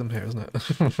cool to see them here, isn't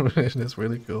it? It's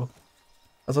really cool.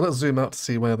 So let's zoom out to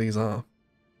see where these are.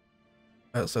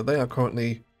 So they are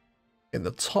currently in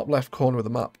the top left corner of the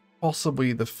map.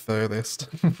 Possibly the furthest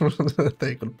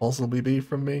they could possibly be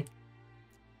from me.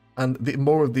 And the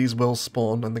more of these will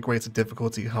spawn, and the greater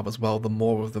difficulty you have as well, the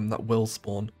more of them that will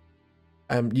spawn.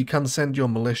 You can send your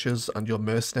militias and your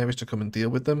mercenaries to come and deal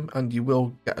with them, and you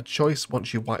will get a choice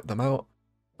once you wipe them out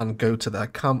and go to their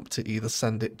camp to either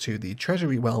send it to the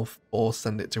treasury wealth or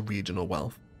send it to regional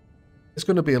wealth. It's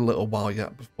going to be a little while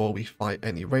yet before we fight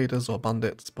any raiders or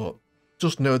bandits, but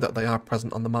just know that they are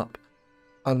present on the map.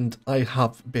 And I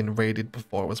have been raided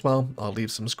before as well. I'll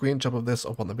leave some screenshot of this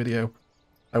up on the video.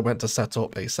 I went to set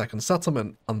up a second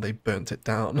settlement and they burnt it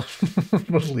down,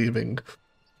 leaving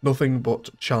nothing but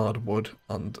charred wood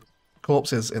and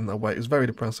corpses in their way. It was very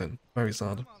depressing, very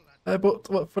sad. But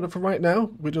for right now,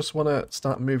 we just want to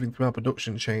start moving through our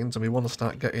production chains and we want to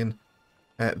start getting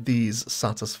these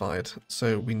satisfied.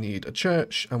 So we need a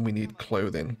church and we need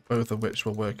clothing, both of which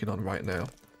we're working on right now.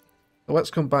 So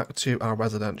let's come back to our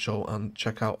residential and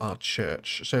check out our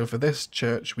church. So for this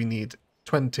church, we need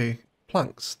 20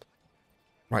 planks.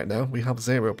 Right now, we have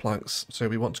 0 planks, so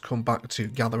we want to come back to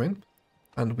gathering.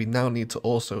 And we now need to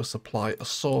also supply a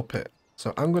saw pit.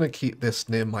 So I'm going to keep this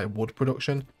near my wood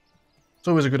production. It's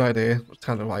always a good idea to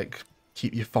kind of like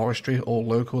keep your forestry all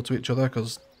local to each other,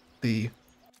 because the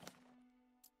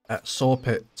saw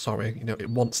pit, it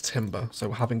wants timber, so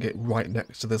having it right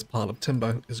next to this pile of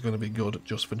timber is going to be good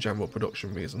just for general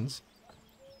production reasons.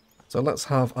 So let's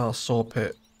have our saw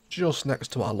pit just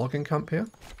next to our logging camp here.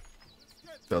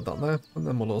 Build that there, and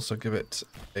then we'll also give it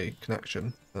a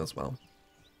connection as well.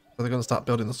 So they're going to start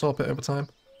building the saw pit over time.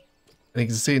 And you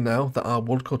can see now that our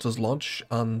woodcutter's lodge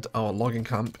and our logging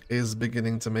camp is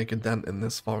beginning to make a dent in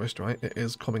this forest, right? It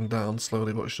is coming down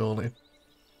slowly but surely.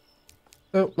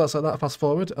 So let's let that fast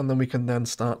forward, and then we can then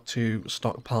start to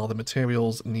stockpile the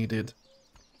materials needed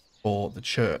for the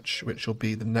church, which will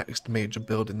be the next major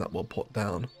building that we'll put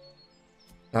down.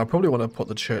 Now I probably want to put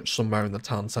the church somewhere in the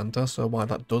town centre, so while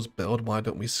that does build, why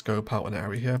don't we scope out an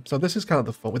area here? So this is kind of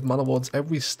the fun with Manor Lords.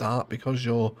 Every start, because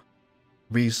your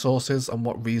resources and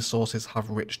what resources have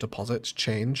rich deposits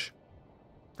change,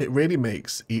 it really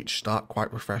makes each start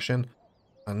quite refreshing,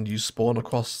 and you spawn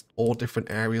across all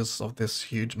different areas of this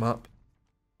huge map.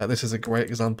 This is a great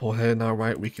example here now,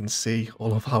 right? We can see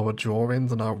all of our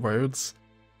drawings and our roads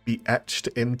be etched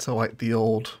into like the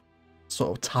old sort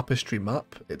of tapestry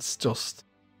map. It's just,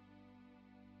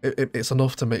 it's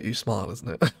enough to make you smile,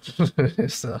 isn't it?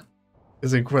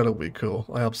 It's incredibly cool.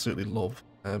 I absolutely love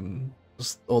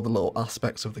just all the little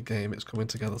aspects of the game. It's coming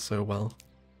together so well.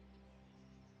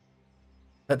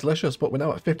 Delicious, but we're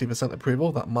now at 50%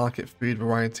 approval. That market food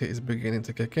variety is beginning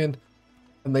to kick in.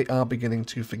 And they are beginning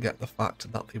to forget the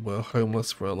fact that they were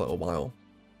homeless for a little while.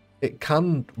 It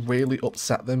can really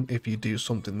upset them if you do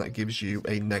something that gives you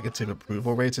a negative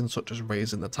approval rating, such as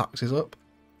raising the taxes up.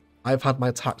 I've had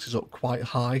my taxes up quite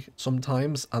high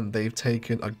sometimes, and they've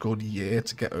taken a good year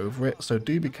to get over it, so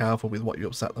do be careful with what you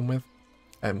upset them with,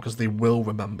 because they will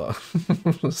remember.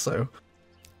 So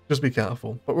just be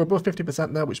careful. But we're above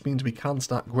 50% now, which means we can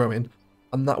start growing,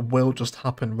 and that will just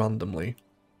happen randomly.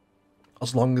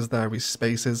 As long as there is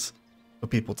spaces for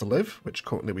people to live, which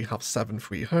currently we have 7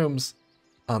 free homes,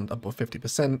 and above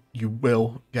 50%, you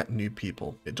will get new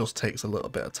people. It just takes a little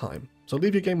bit of time. So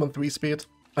leave your game on 3 speed,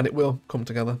 and it will come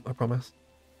together, I promise.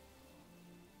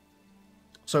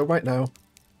 So right now,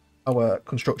 our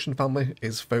construction family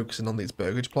is focusing on these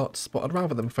burgage plots, but I'd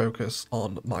rather them focus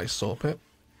on my saw pit.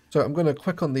 So I'm going to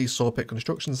click on the saw pit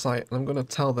construction site, and I'm going to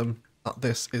tell them that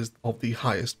this is of the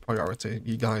highest priority.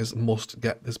 You guys must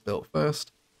get this built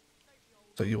first.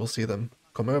 So you will see them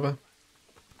come over,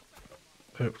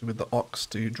 hopefully with the ox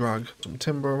to drag some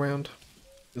timber around.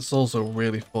 It's also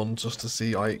really fun just to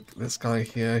see, like, this guy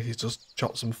here, he's just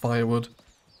chopped some firewood.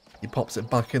 He pops it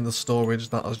back in the storage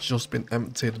that has just been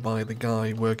emptied by the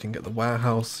guy working at the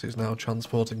warehouse, who's now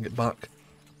transporting it back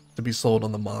to be sold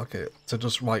on the market, to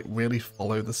just, like, really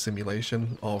follow the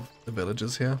simulation of the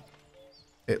villagers here.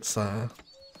 It's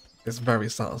very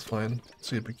satisfying,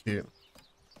 super cute.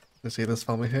 You see this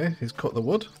family here, he's cut the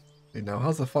wood, he now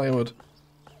has the firewood.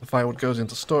 The firewood goes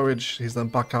into storage, he's then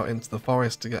back out into the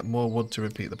forest to get more wood to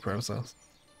repeat the process.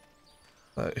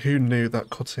 Who knew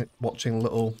that watching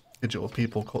little digital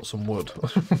people cut some wood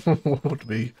would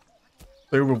be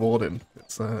so rewarding?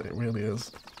 It really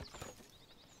is.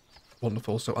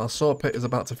 Wonderful. So our saw pit is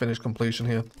about to finish completion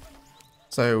here.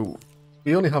 So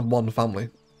we only have one family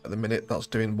at the minute that's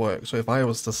doing work. So if I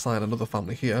was to sign another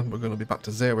family here, we're going to be back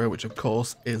to 0, which of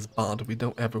course is bad. We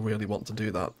don't ever really want to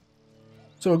do that.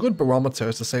 So a good barometer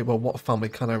is to say, well, what family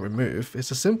can I remove? Is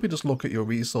to simply just look at your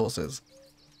resources.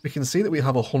 We can see that we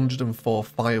have 104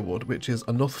 firewood, which is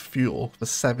enough fuel for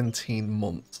 17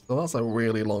 months. So that's a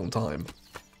really long time.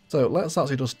 So let's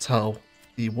actually just tell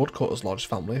the Woodcutters Lodge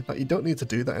family that you don't need to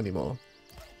do that anymore.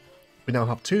 We now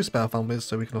have 2 spare families,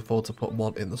 so we can afford to put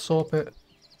 1 in the saw pit.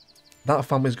 That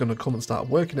family is going to come and start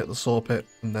working at the saw pit,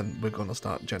 and then we're going to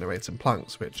start generating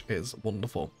planks, which is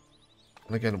wonderful.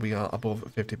 And again, we are above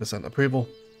 50% approval,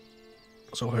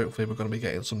 so hopefully we're going to be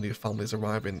getting some new families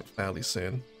arriving fairly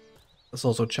soon. Let's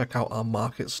also check out our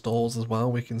market stalls as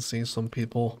well. We can see some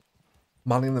people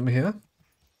manning them here.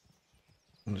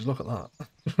 And just look at that.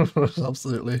 It's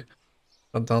absolutely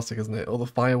fantastic, isn't it? All the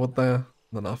firewood there, and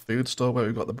then our food store where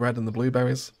we've got the bread and the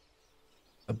blueberries.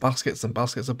 And baskets and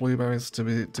baskets of blueberries, to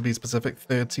be specific,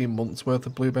 13 months worth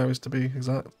of blueberries to be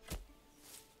exact.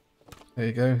 There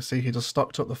you go. See, he just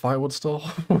stocked up the firewood store.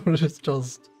 It's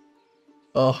just,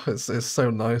 oh, it's so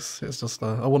nice. It's just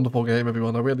a wonderful game,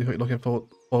 everyone. I really hope you're looking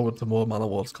forward to more Manor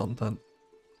Lords content.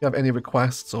 If you have any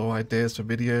requests or ideas for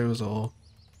videos or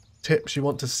tips you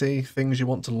want to see, things you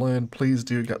want to learn, please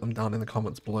do get them down in the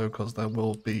comments below, because there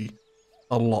will be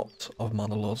a lot of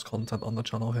Manor Lords content on the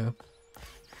channel here.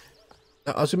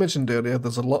 Now, as you mentioned earlier,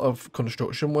 there's a lot of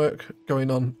construction work going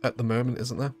on at the moment,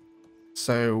 isn't there?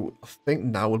 So I think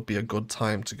now would be a good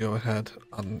time to go ahead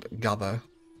and gather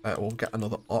or get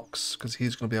another ox, because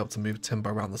he's going to be able to move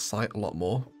timber around the site a lot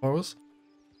more for us.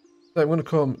 So I'm going to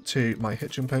come to my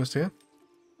hitching post here,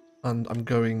 and I'm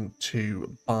going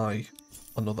to buy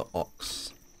another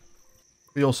ox.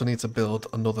 We also need to build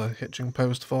another hitching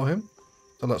post for him.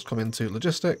 So let's come into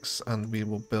logistics, and we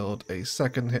will build a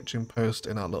second hitching post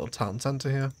in our little town centre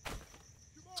here.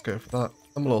 Let's go for that.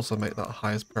 And we'll also make that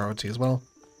highest priority as well,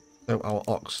 so our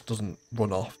ox doesn't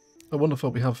run off. So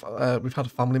wonderful. We've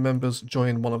had family members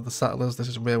join one of the settlers. This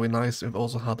is really nice. We've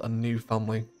also had a new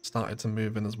family started to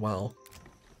move in as well.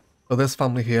 So this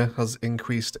family here has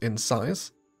increased in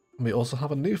size. And we also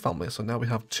have a new family. So now we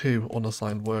have 2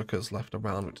 unassigned workers left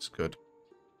around, which is good.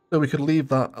 So we could leave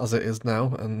that as it is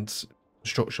now, and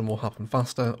construction will happen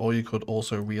faster. Or you could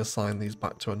also reassign these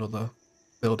back to another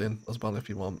building as well if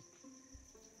you want.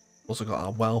 Also got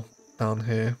our well down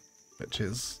here, which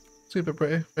is super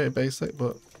pretty, very basic,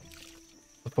 but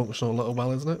a functional little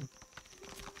well, isn't it?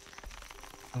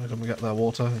 And then we get their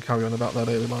water and carry on about their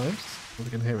daily lives.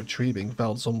 We can hear a tree being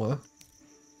felled somewhere.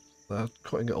 They're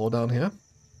cutting it all down here.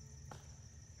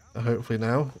 So hopefully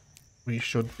now we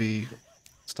should be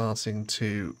starting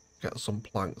to get some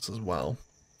planks as well.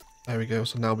 There we go.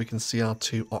 So now we can see our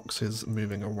 2 oxes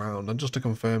moving around. And just to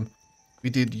confirm,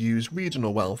 we did use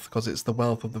regional wealth, because it's the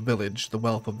wealth of the village, the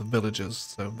wealth of the villagers.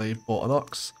 So they bought an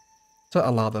ox to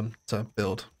allow them to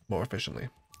build more efficiently.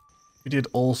 We did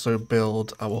also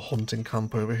build our hunting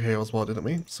camp over here as well, didn't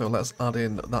we? So let's add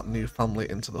in that new family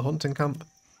into the hunting camp.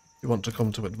 We want to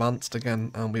come to advanced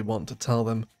again, and we want to tell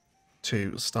them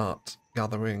to start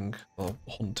gathering, or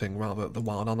hunting rather, the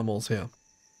wild animals here.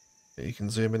 You can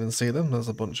zoom in and see them. There's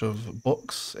a bunch of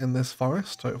bucks in this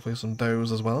forest, hopefully some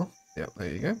does as well. Yep, there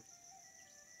you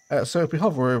go. So if we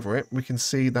hover over it, we can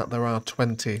see that there are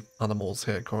 20 animals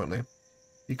here currently.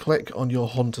 You click on your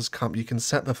hunter's camp, you can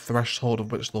set the threshold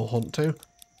of which they'll hunt to.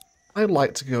 I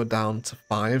like to go down to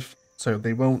 5, so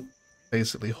they won't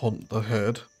basically hunt the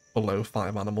herd below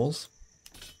 5 animals.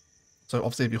 So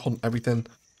obviously if you hunt everything,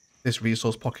 this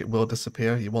resource pocket will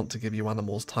disappear. You want to give your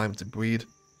animals time to breed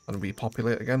and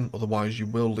repopulate again, otherwise you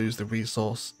will lose the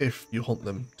resource if you hunt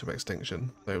them to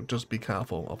extinction. So just be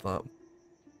careful of that.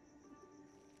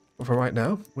 But for right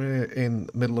now, we're in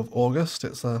the middle of August.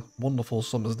 It's a wonderful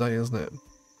summer's day, isn't it?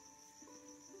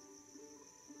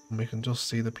 And we can just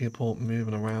see the people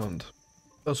moving around.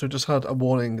 Also just had a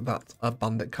warning that a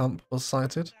bandit camp was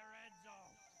sighted.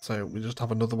 So we just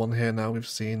have another one here now. We've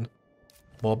seen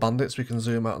more bandits. We can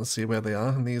zoom out and see where they are.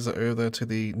 And these are over to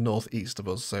the northeast of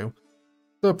us. So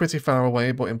they're pretty far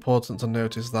away, but important to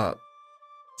notice that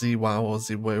Ziwao or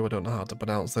Ziwu, I don't know how to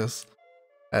pronounce this,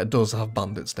 does have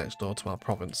bandits next door to our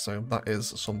province. So that is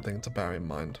something to bear in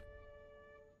mind.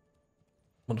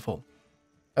 Wonderful.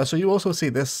 So you also see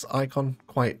this icon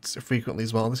quite frequently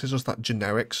as well. This is just that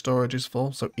generic storage is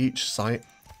full. So each site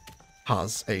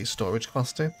has a storage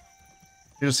capacity.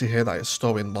 You just see here that it's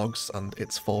storing logs and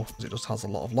it's full because it just has a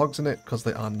lot of logs in it because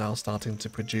they are now starting to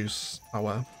produce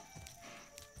our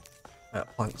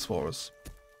planks for us.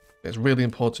 It's really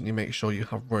important you make sure you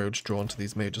have roads drawn to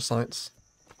these major sites.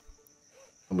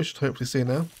 And we should hopefully see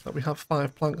now that we have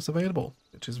 5 planks available,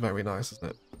 which is very nice,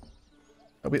 isn't it?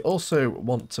 We also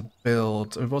want to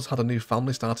build, we've also had a new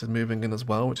family started moving in as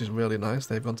well, which is really nice.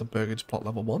 They've gone to Burgage Plot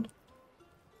level 1,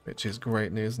 which is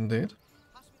great news indeed.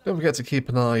 Don't forget to keep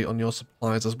an eye on your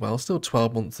supplies as well. Still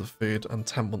 12 months of food and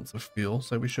 10 months of fuel,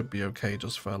 so we should be okay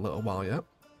just for a little while yet.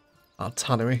 Our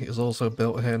tannery is also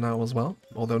built here now as well,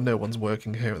 although no one's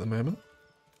working here at the moment.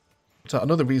 So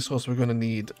another resource we're going to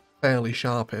need fairly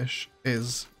sharpish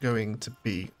is going to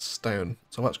be stone.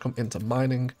 So let's come into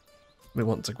mining. We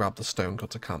want to grab the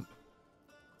stonecutter camp.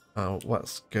 Now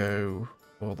let's go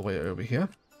all the way over here.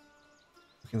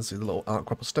 You can see the little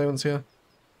outcrop of stones here.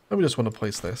 And we just want to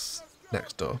place this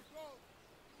next door.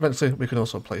 Eventually we can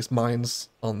also place mines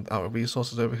on our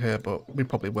resources over here, but we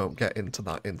probably won't get into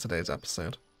that in today's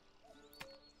episode.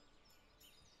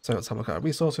 So let's have a look at our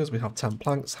resources. We have 10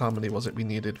 planks. How many was it we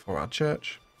needed for our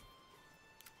church?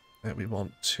 We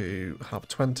want to have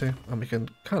 20, and we can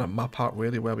kind of map out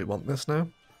really where we want this now.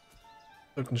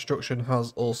 So construction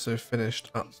has also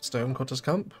finished at Stonecutter's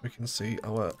camp. We can see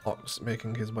our ox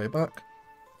making his way back.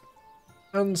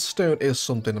 And stone is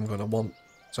something I'm going to want,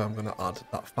 so I'm going to add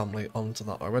that family onto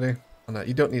that already. And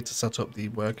you don't need to set up the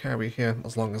work area here,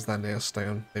 as long as they're near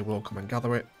stone, they will come and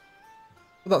gather it.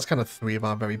 But that's kind of 3 of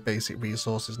our very basic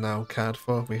resources now cared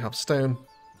for. We have stone,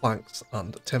 planks,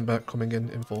 and timber coming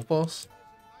in full force.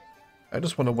 I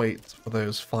just want to wait for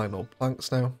those final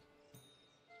planks now.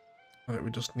 We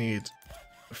just need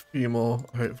a few more.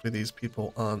 Hopefully these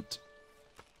people aren't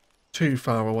too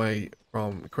far away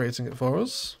from creating it for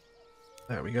us.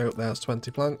 There we go, there's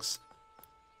 20 planks.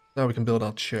 Now we can build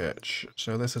our church.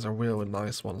 So this is a really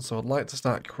nice one. So I'd like to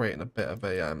start creating a bit of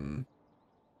a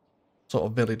sort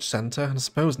of village centre. And I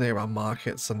suppose near our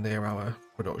markets and near our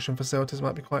production facilities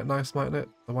might be quite nice, mightn't it?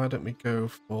 So why don't we go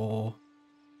for...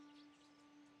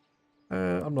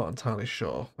 I'm not entirely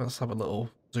sure. Let's have a little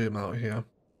zoom out here.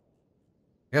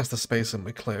 I guess the space in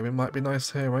the clearing might be nice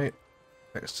here, right?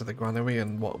 Next to the granary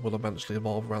and what will eventually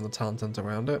evolve around the town centre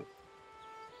around it.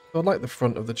 So I'd like the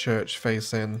front of the church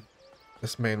facing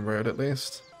this main road at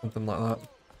least. Something like that. And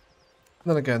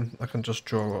then again, I can just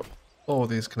draw up all of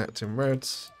these connecting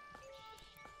roads.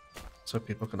 So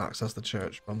people can access the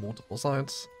church from multiple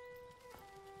sides.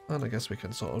 And I guess we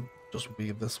can sort of just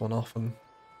weave this one off and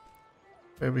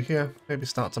over here, maybe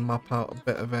start to map out a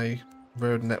bit of a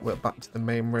road network back to the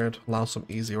main road, allow some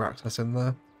easier access in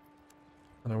there.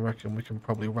 And I reckon we can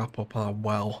probably wrap up our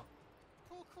well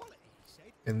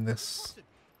in this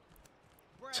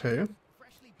too.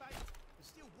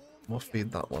 We'll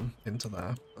feed that one into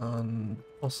there and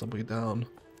possibly down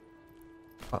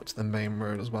back to the main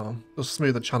road as well. Just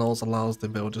smoother channels allows the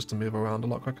villagers to move around a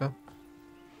lot quicker.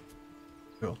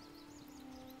 Cool.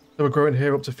 So we're growing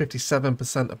here up to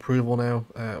 57% approval now,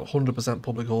 100%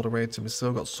 public order rating. We've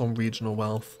still got some regional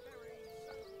wealth.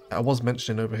 I was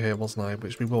mentioning over here, wasn't I?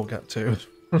 Which we will get to.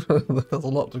 There's a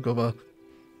lot to cover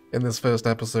in this first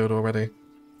episode already.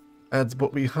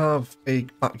 But we have a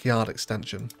backyard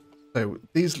extension. So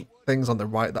these things on the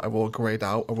right that are all grayed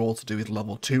out are all to do with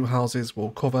level 2 houses.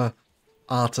 We'll cover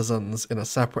artisans in a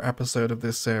separate episode of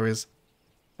this series.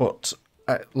 But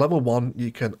at level 1,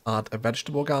 you can add a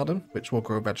vegetable garden, which will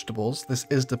grow vegetables. This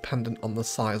is dependent on the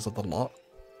size of the lot.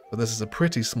 But this is a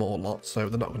pretty small lot, so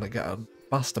they're not going to get a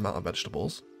vast amount of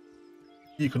vegetables.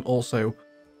 You can also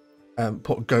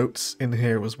put goats in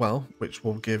here as well, which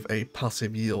will give a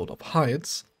passive yield of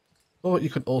hides. Or you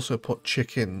can also put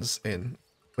chickens in,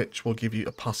 which will give you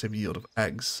a passive yield of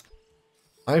eggs.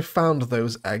 I've found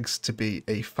those eggs to be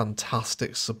a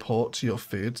fantastic support to your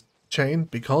food chain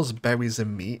because berries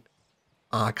and meat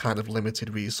are kind of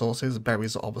limited resources.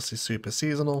 Berries are obviously super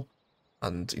seasonal,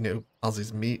 and, you know, as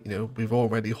is meat, you know, we've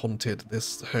already hunted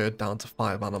this herd down to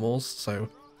 5 animals, so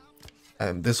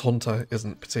this hunter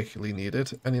isn't particularly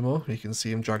needed anymore. You can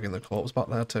see him dragging the corpse back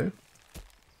there too.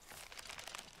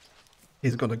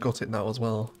 He's going to gut it now as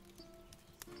well.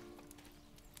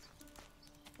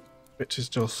 Which is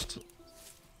just...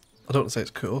 I don't want to say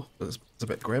it's cool, but it's a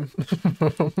bit grim.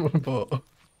 But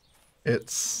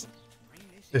it's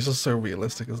just so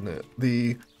realistic, isn't it?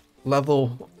 The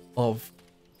level of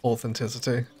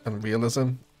authenticity and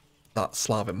realism that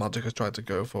Slavic Magic has tried to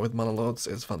go for with Manor Lords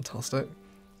is fantastic.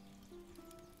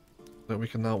 So we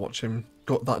can now watch him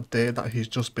gut that deer that he's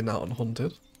just been out and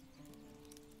hunted.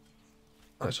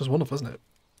 And it's just wonderful, isn't it?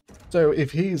 So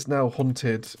if he's now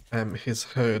hunted his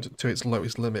herd to its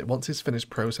lowest limit, once he's finished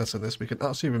processing this, we can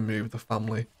actually remove the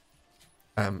family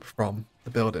from the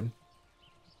building.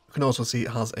 You can also see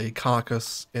it has a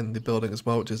carcass in the building as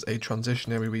well, which is a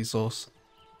transitionary resource,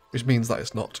 which means that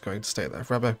it's not going to stay there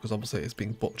forever, because obviously it's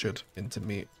being butchered into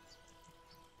meat.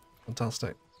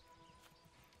 Fantastic.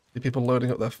 See people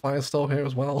loading up their fire stall here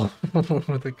as well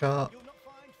with the cart.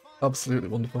 Absolutely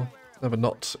wonderful. Never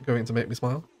not going to make me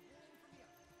smile.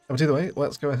 But either way,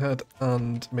 let's go ahead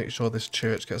and make sure this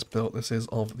church gets built. This is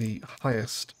of the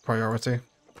highest priority.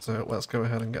 So let's go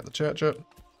ahead and get the church up.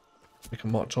 We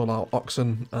can watch all our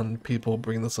oxen and people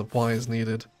bring the supplies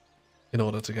needed in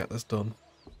order to get this done.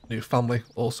 New family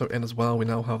also in as well. We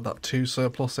now have that 2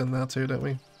 surplus in there too, don't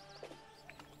we?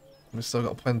 We've still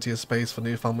got plenty of space for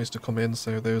new families to come in,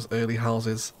 so those early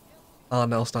houses are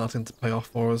now starting to pay off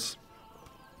for us.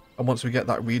 And once we get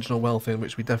that regional wealth in,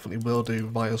 which we definitely will do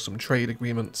via some trade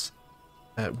agreements,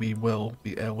 we will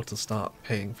be able to start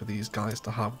paying for these guys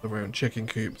to have their own chicken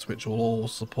coops, which will all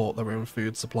support their own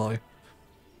food supply.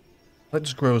 It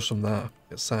just grows from there.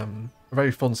 It's a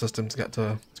very fun system to get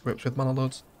to grips with, Manor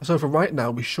Lords. So for right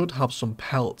now, we should have some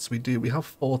pelts. We do. We have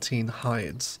 14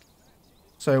 hides.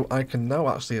 So I can now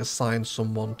actually assign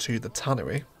someone to the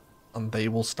tannery, and they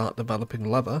will start developing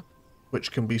leather,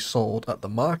 which can be sold at the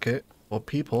market for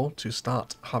people to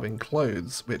start having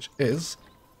clothes, which is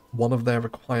one of their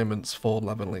requirements for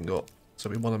leveling up. So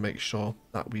we want to make sure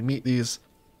that we meet these,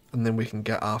 and then we can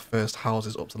get our first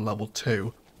houses up to level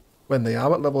 2. When they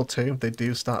are at level 2, they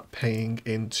do start paying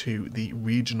into the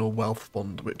regional wealth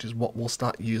fund, which is what we'll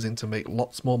start using to make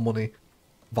lots more money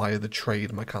via the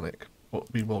trade mechanic.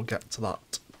 But we will get to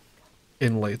that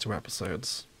in later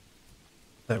episodes.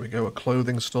 There we go, a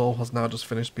clothing store has now just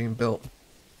finished being built.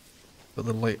 But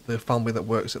the family that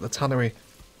works at the tannery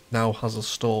now has a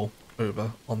store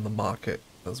over on the market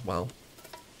as well,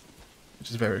 which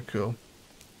is very cool.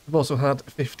 We've also had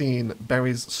 15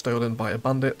 berries stolen by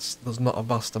bandits. There's not a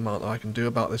vast amount I can do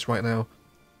about this right now.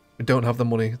 We don't have the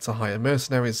money to hire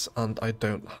mercenaries, and I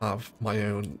don't have my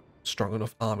own strong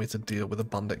enough army to deal with a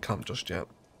bandit camp just yet.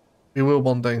 We will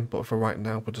one day, but for right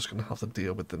now, we're just going to have to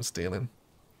deal with them stealing.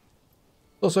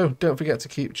 Also, don't forget to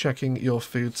keep checking your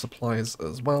food supplies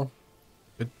as well.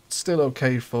 We're still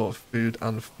okay for food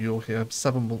and fuel here,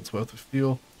 7 months worth of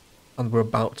fuel, and we're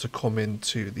about to come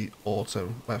into the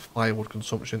autumn where firewood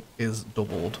consumption is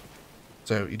doubled.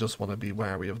 So you just want to be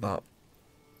wary of that.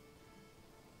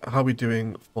 How are we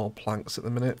doing for planks at the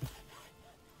minute?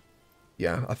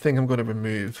 Yeah, I think I'm going to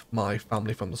remove my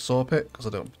family from the saw pit because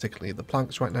I don't particularly need the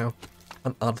planks right now,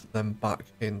 and add them back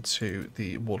into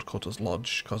the woodcutter's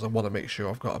lodge because I want to make sure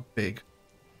I've got a big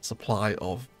supply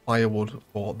of firewood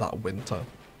for that winter.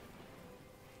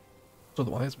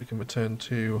 Otherwise, we can return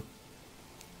to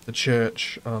the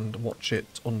church and watch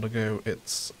it undergo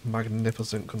its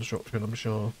magnificent construction, I'm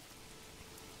sure.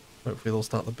 Hopefully they'll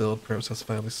start the build process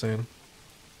fairly soon.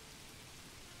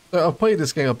 So I've played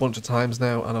this game a bunch of times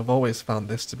now, and I've always found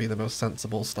this to be the most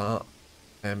sensible start.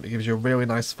 It gives you a really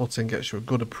nice footing, gets you a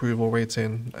good approval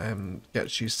rating,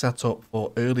 gets you set up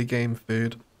for early game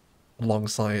food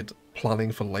alongside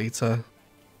planning for later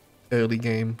early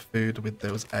game food with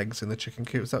those eggs in the chicken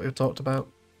coops that we've talked about.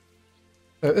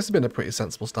 This has been a pretty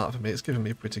sensible start for me. It's given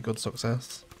me pretty good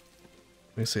success.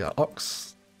 We see our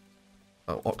ox.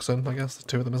 oxen, I guess. There's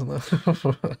two of them, isn't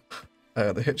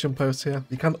there? The hitching posts here.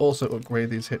 You can also upgrade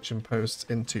these hitching posts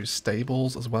into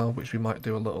stables as well, which we might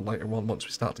do a little later on once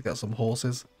we start to get some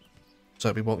horses.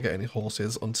 So we won't get any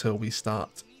horses until we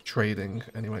start trading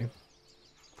anyway.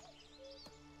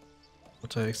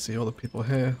 But I see all the people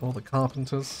here, all the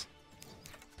carpenters.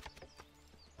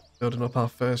 Building up our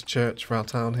first church for our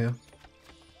town here.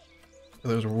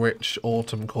 Those rich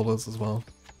autumn colours as well.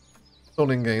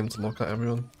 Stunning game to look at,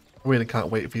 everyone. I really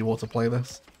can't wait for you all to play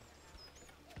this.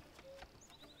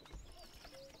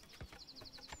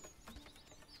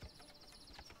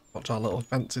 Watch our little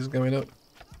fences going up.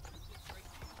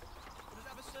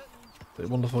 It's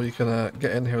wonderful. You can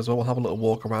get in here as well. We'll have a little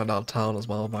walk around our town as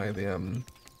well by the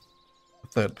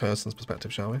third person's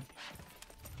perspective, shall we?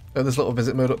 This little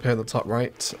visit mode up here at the top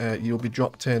right, you'll be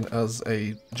dropped in as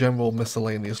a general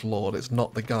miscellaneous lord. It's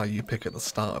not the guy you pick at the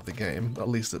start of the game. At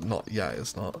least not yet,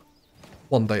 it's not.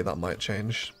 One day that might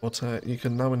change. But you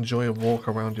can now enjoy a walk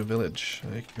around your village.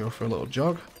 You can go for a little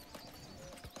jog.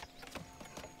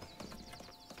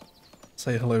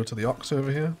 Say hello to the ox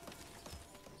over here.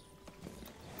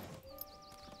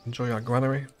 Enjoy our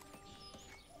granary.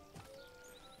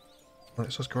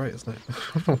 It's just great, isn't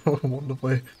it?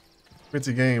 Wonderfully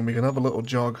pretty game. We can have a little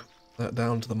jog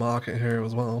down to the market here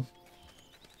as well.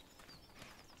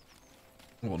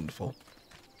 Wonderful.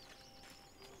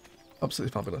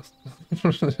 Absolutely fabulous.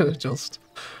 Just,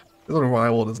 it's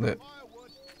unrivaled, isn't it?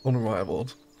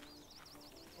 Unrivaled.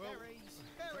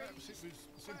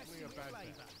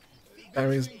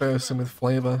 Berries bursting with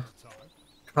flavour.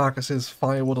 Carcasses,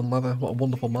 firewood and leather. What a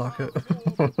wonderful market.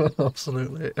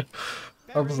 Absolutely.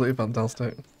 Absolutely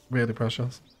fantastic. Really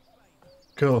precious.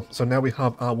 Cool. So now we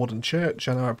have our wooden church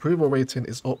and our approval rating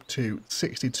is up to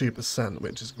 62%,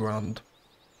 which is grand.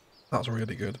 That's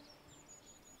really good.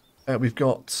 We've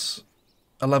got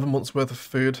 11 months worth of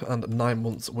food and 9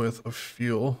 months worth of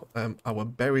fuel. Our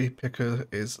berry picker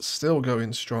is still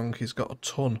going strong. He's got a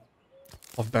ton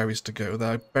of berries to go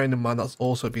there. Bearing in mind that's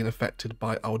also been affected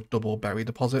by our double berry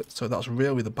deposit. So that's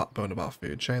really the backbone of our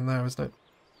food chain there, isn't it?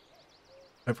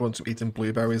 Everyone's eating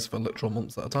blueberries for literal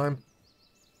months at a time.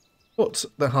 But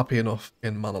they're happy enough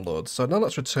in Manor Lords. So now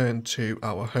let's return to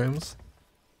our homes.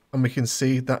 And we can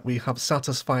see that we have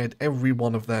satisfied every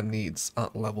one of their needs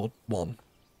at level 1.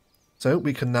 So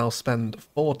we can now spend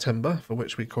 4 timber, for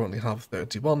which we currently have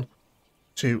 31,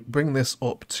 to bring this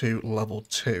up to level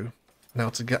 2. Now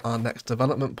to get our next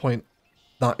development point,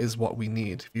 that is what we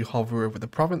need. If you hover over the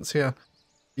province here,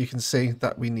 you can see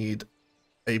that we need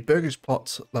a burgage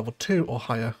plot level 2 or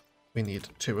higher. We need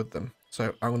 2 of them.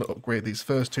 So I'm going to upgrade these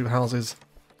first 2 houses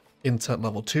into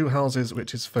level 2 houses,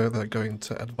 which is further going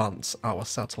to advance our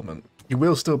settlement. You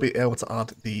will still be able to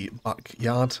add the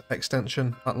backyard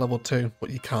extension at level 2, but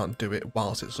you can't do it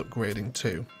whilst it's upgrading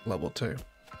to level 2.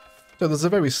 So there's a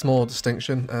very small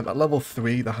distinction. At level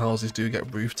 3, the houses do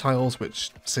get roof tiles,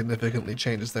 which significantly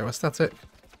changes their aesthetic.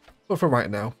 But for right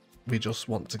now, we just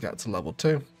want to get to level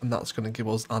 2, and that's going to give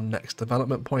us our next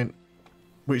development point,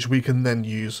 which we can then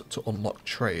use to unlock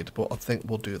trade, but I think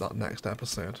we'll do that next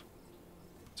episode.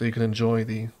 So you can enjoy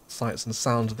the sights and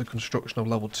sounds of the construction of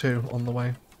level 2 on the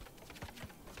way.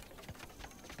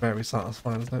 Very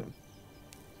satisfying, isn't it?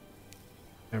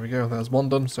 There we go, there's one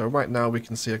done. So right now we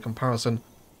can see a comparison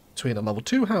between a level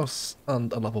 2 house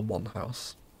and a level 1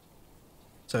 house.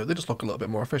 So they just look a little bit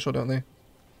more official, don't they?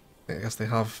 I guess they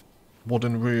have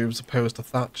wooden roofs opposed to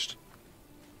thatched.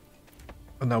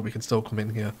 And now we can still come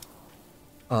in here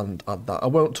and add that. I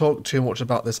won't talk too much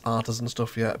about this artisan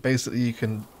stuff yet. Basically you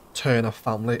can turn a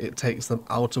family, it takes them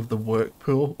out of the work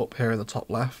pool up here in the top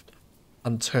left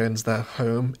and turns their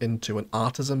home into an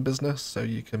artisan business. So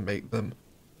you can make them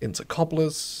into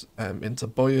cobblers, into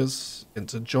bowyers,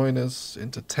 into joiners,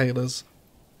 into tailors,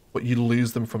 but you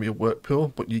lose them from your work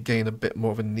pool, but you gain a bit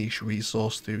more of a niche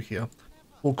resource through here.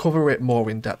 We'll cover it more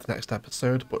in depth next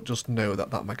episode, but just know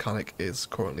that that mechanic is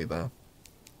currently there.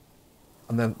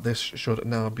 And then this should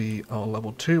now be our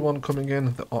level 2 one coming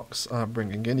in. The ox are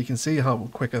bringing in. You can see how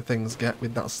quicker things get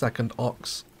with that second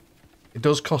ox. It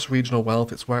does cost regional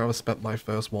wealth. It's where I spent my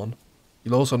first one.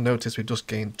 You'll also notice we've just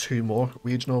gained 2 more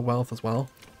regional wealth as well.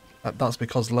 That's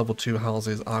because level 2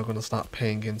 houses are going to start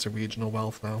paying into regional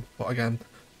wealth now. But again,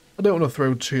 I don't want to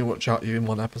throw too much at you in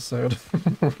one episode.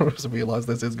 I realise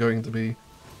this is going to be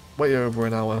way over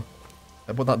an hour.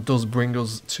 But that does bring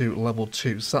us to level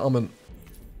 2 settlement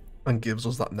and gives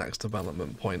us that next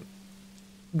development point,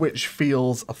 which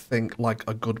feels, I think, like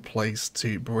a good place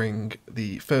to bring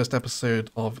the first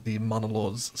episode of the Manor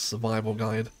Lords Survival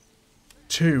Guide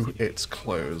to its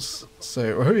close.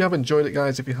 So I hope you have enjoyed it,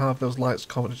 guys. If you have, those likes,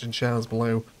 comments and shares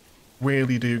below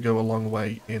really do go a long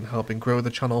way in helping grow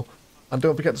the channel. And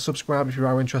don't forget to subscribe if you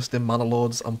are interested in Manor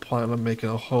Lords. I'm planning on making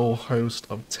a whole host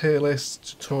of tier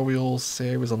lists, tutorials,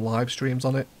 series and live streams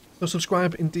on it. So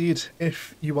subscribe indeed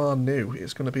if you are new.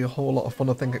 It's going to be a whole lot of fun,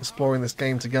 I think, exploring this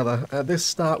game together. This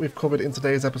start we've covered in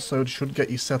today's episode should get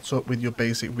you set up with your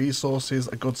basic resources,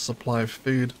 a good supply of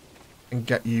food, and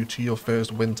get you to your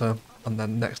first winter. And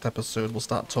then next episode we'll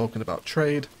start talking about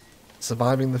trade,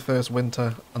 surviving the first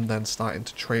winter, and then starting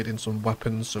to trade in some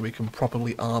weapons so we can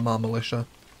properly arm our militia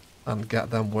and get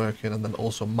them working, and then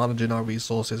also managing our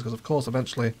resources, because of course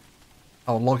eventually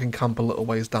our logging camp a little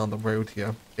ways down the road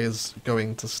here is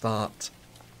going to start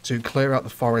to clear out the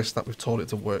forest that we've told it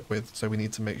to work with, so we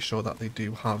need to make sure that they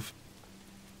do have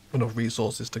enough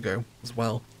resources to go as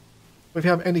well. If you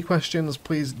have any questions,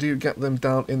 please do get them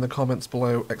down in the comments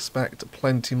below. Expect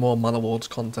plenty more Manor Lords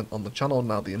content on the channel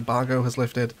now the embargo has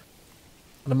lifted.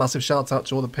 And a massive shout out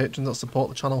to all the patrons that support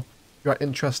the channel. If you are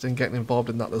interested in getting involved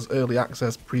in that, there's early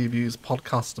access, previews,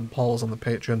 podcasts and polls on the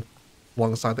Patreon,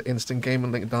 alongside the instant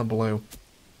gaming link down below,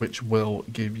 which will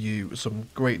give you some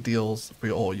great deals for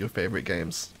all your favourite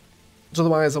games. But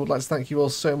otherwise, I would like to thank you all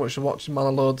so much for watching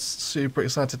Manor Lords. Super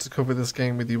excited to cover this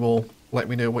game with you all. Let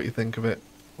me know what you think of it,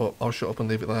 but I'll shut up and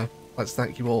leave it there. Let's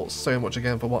thank you all so much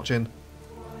again for watching.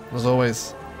 And as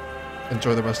always,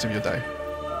 enjoy the rest of your day.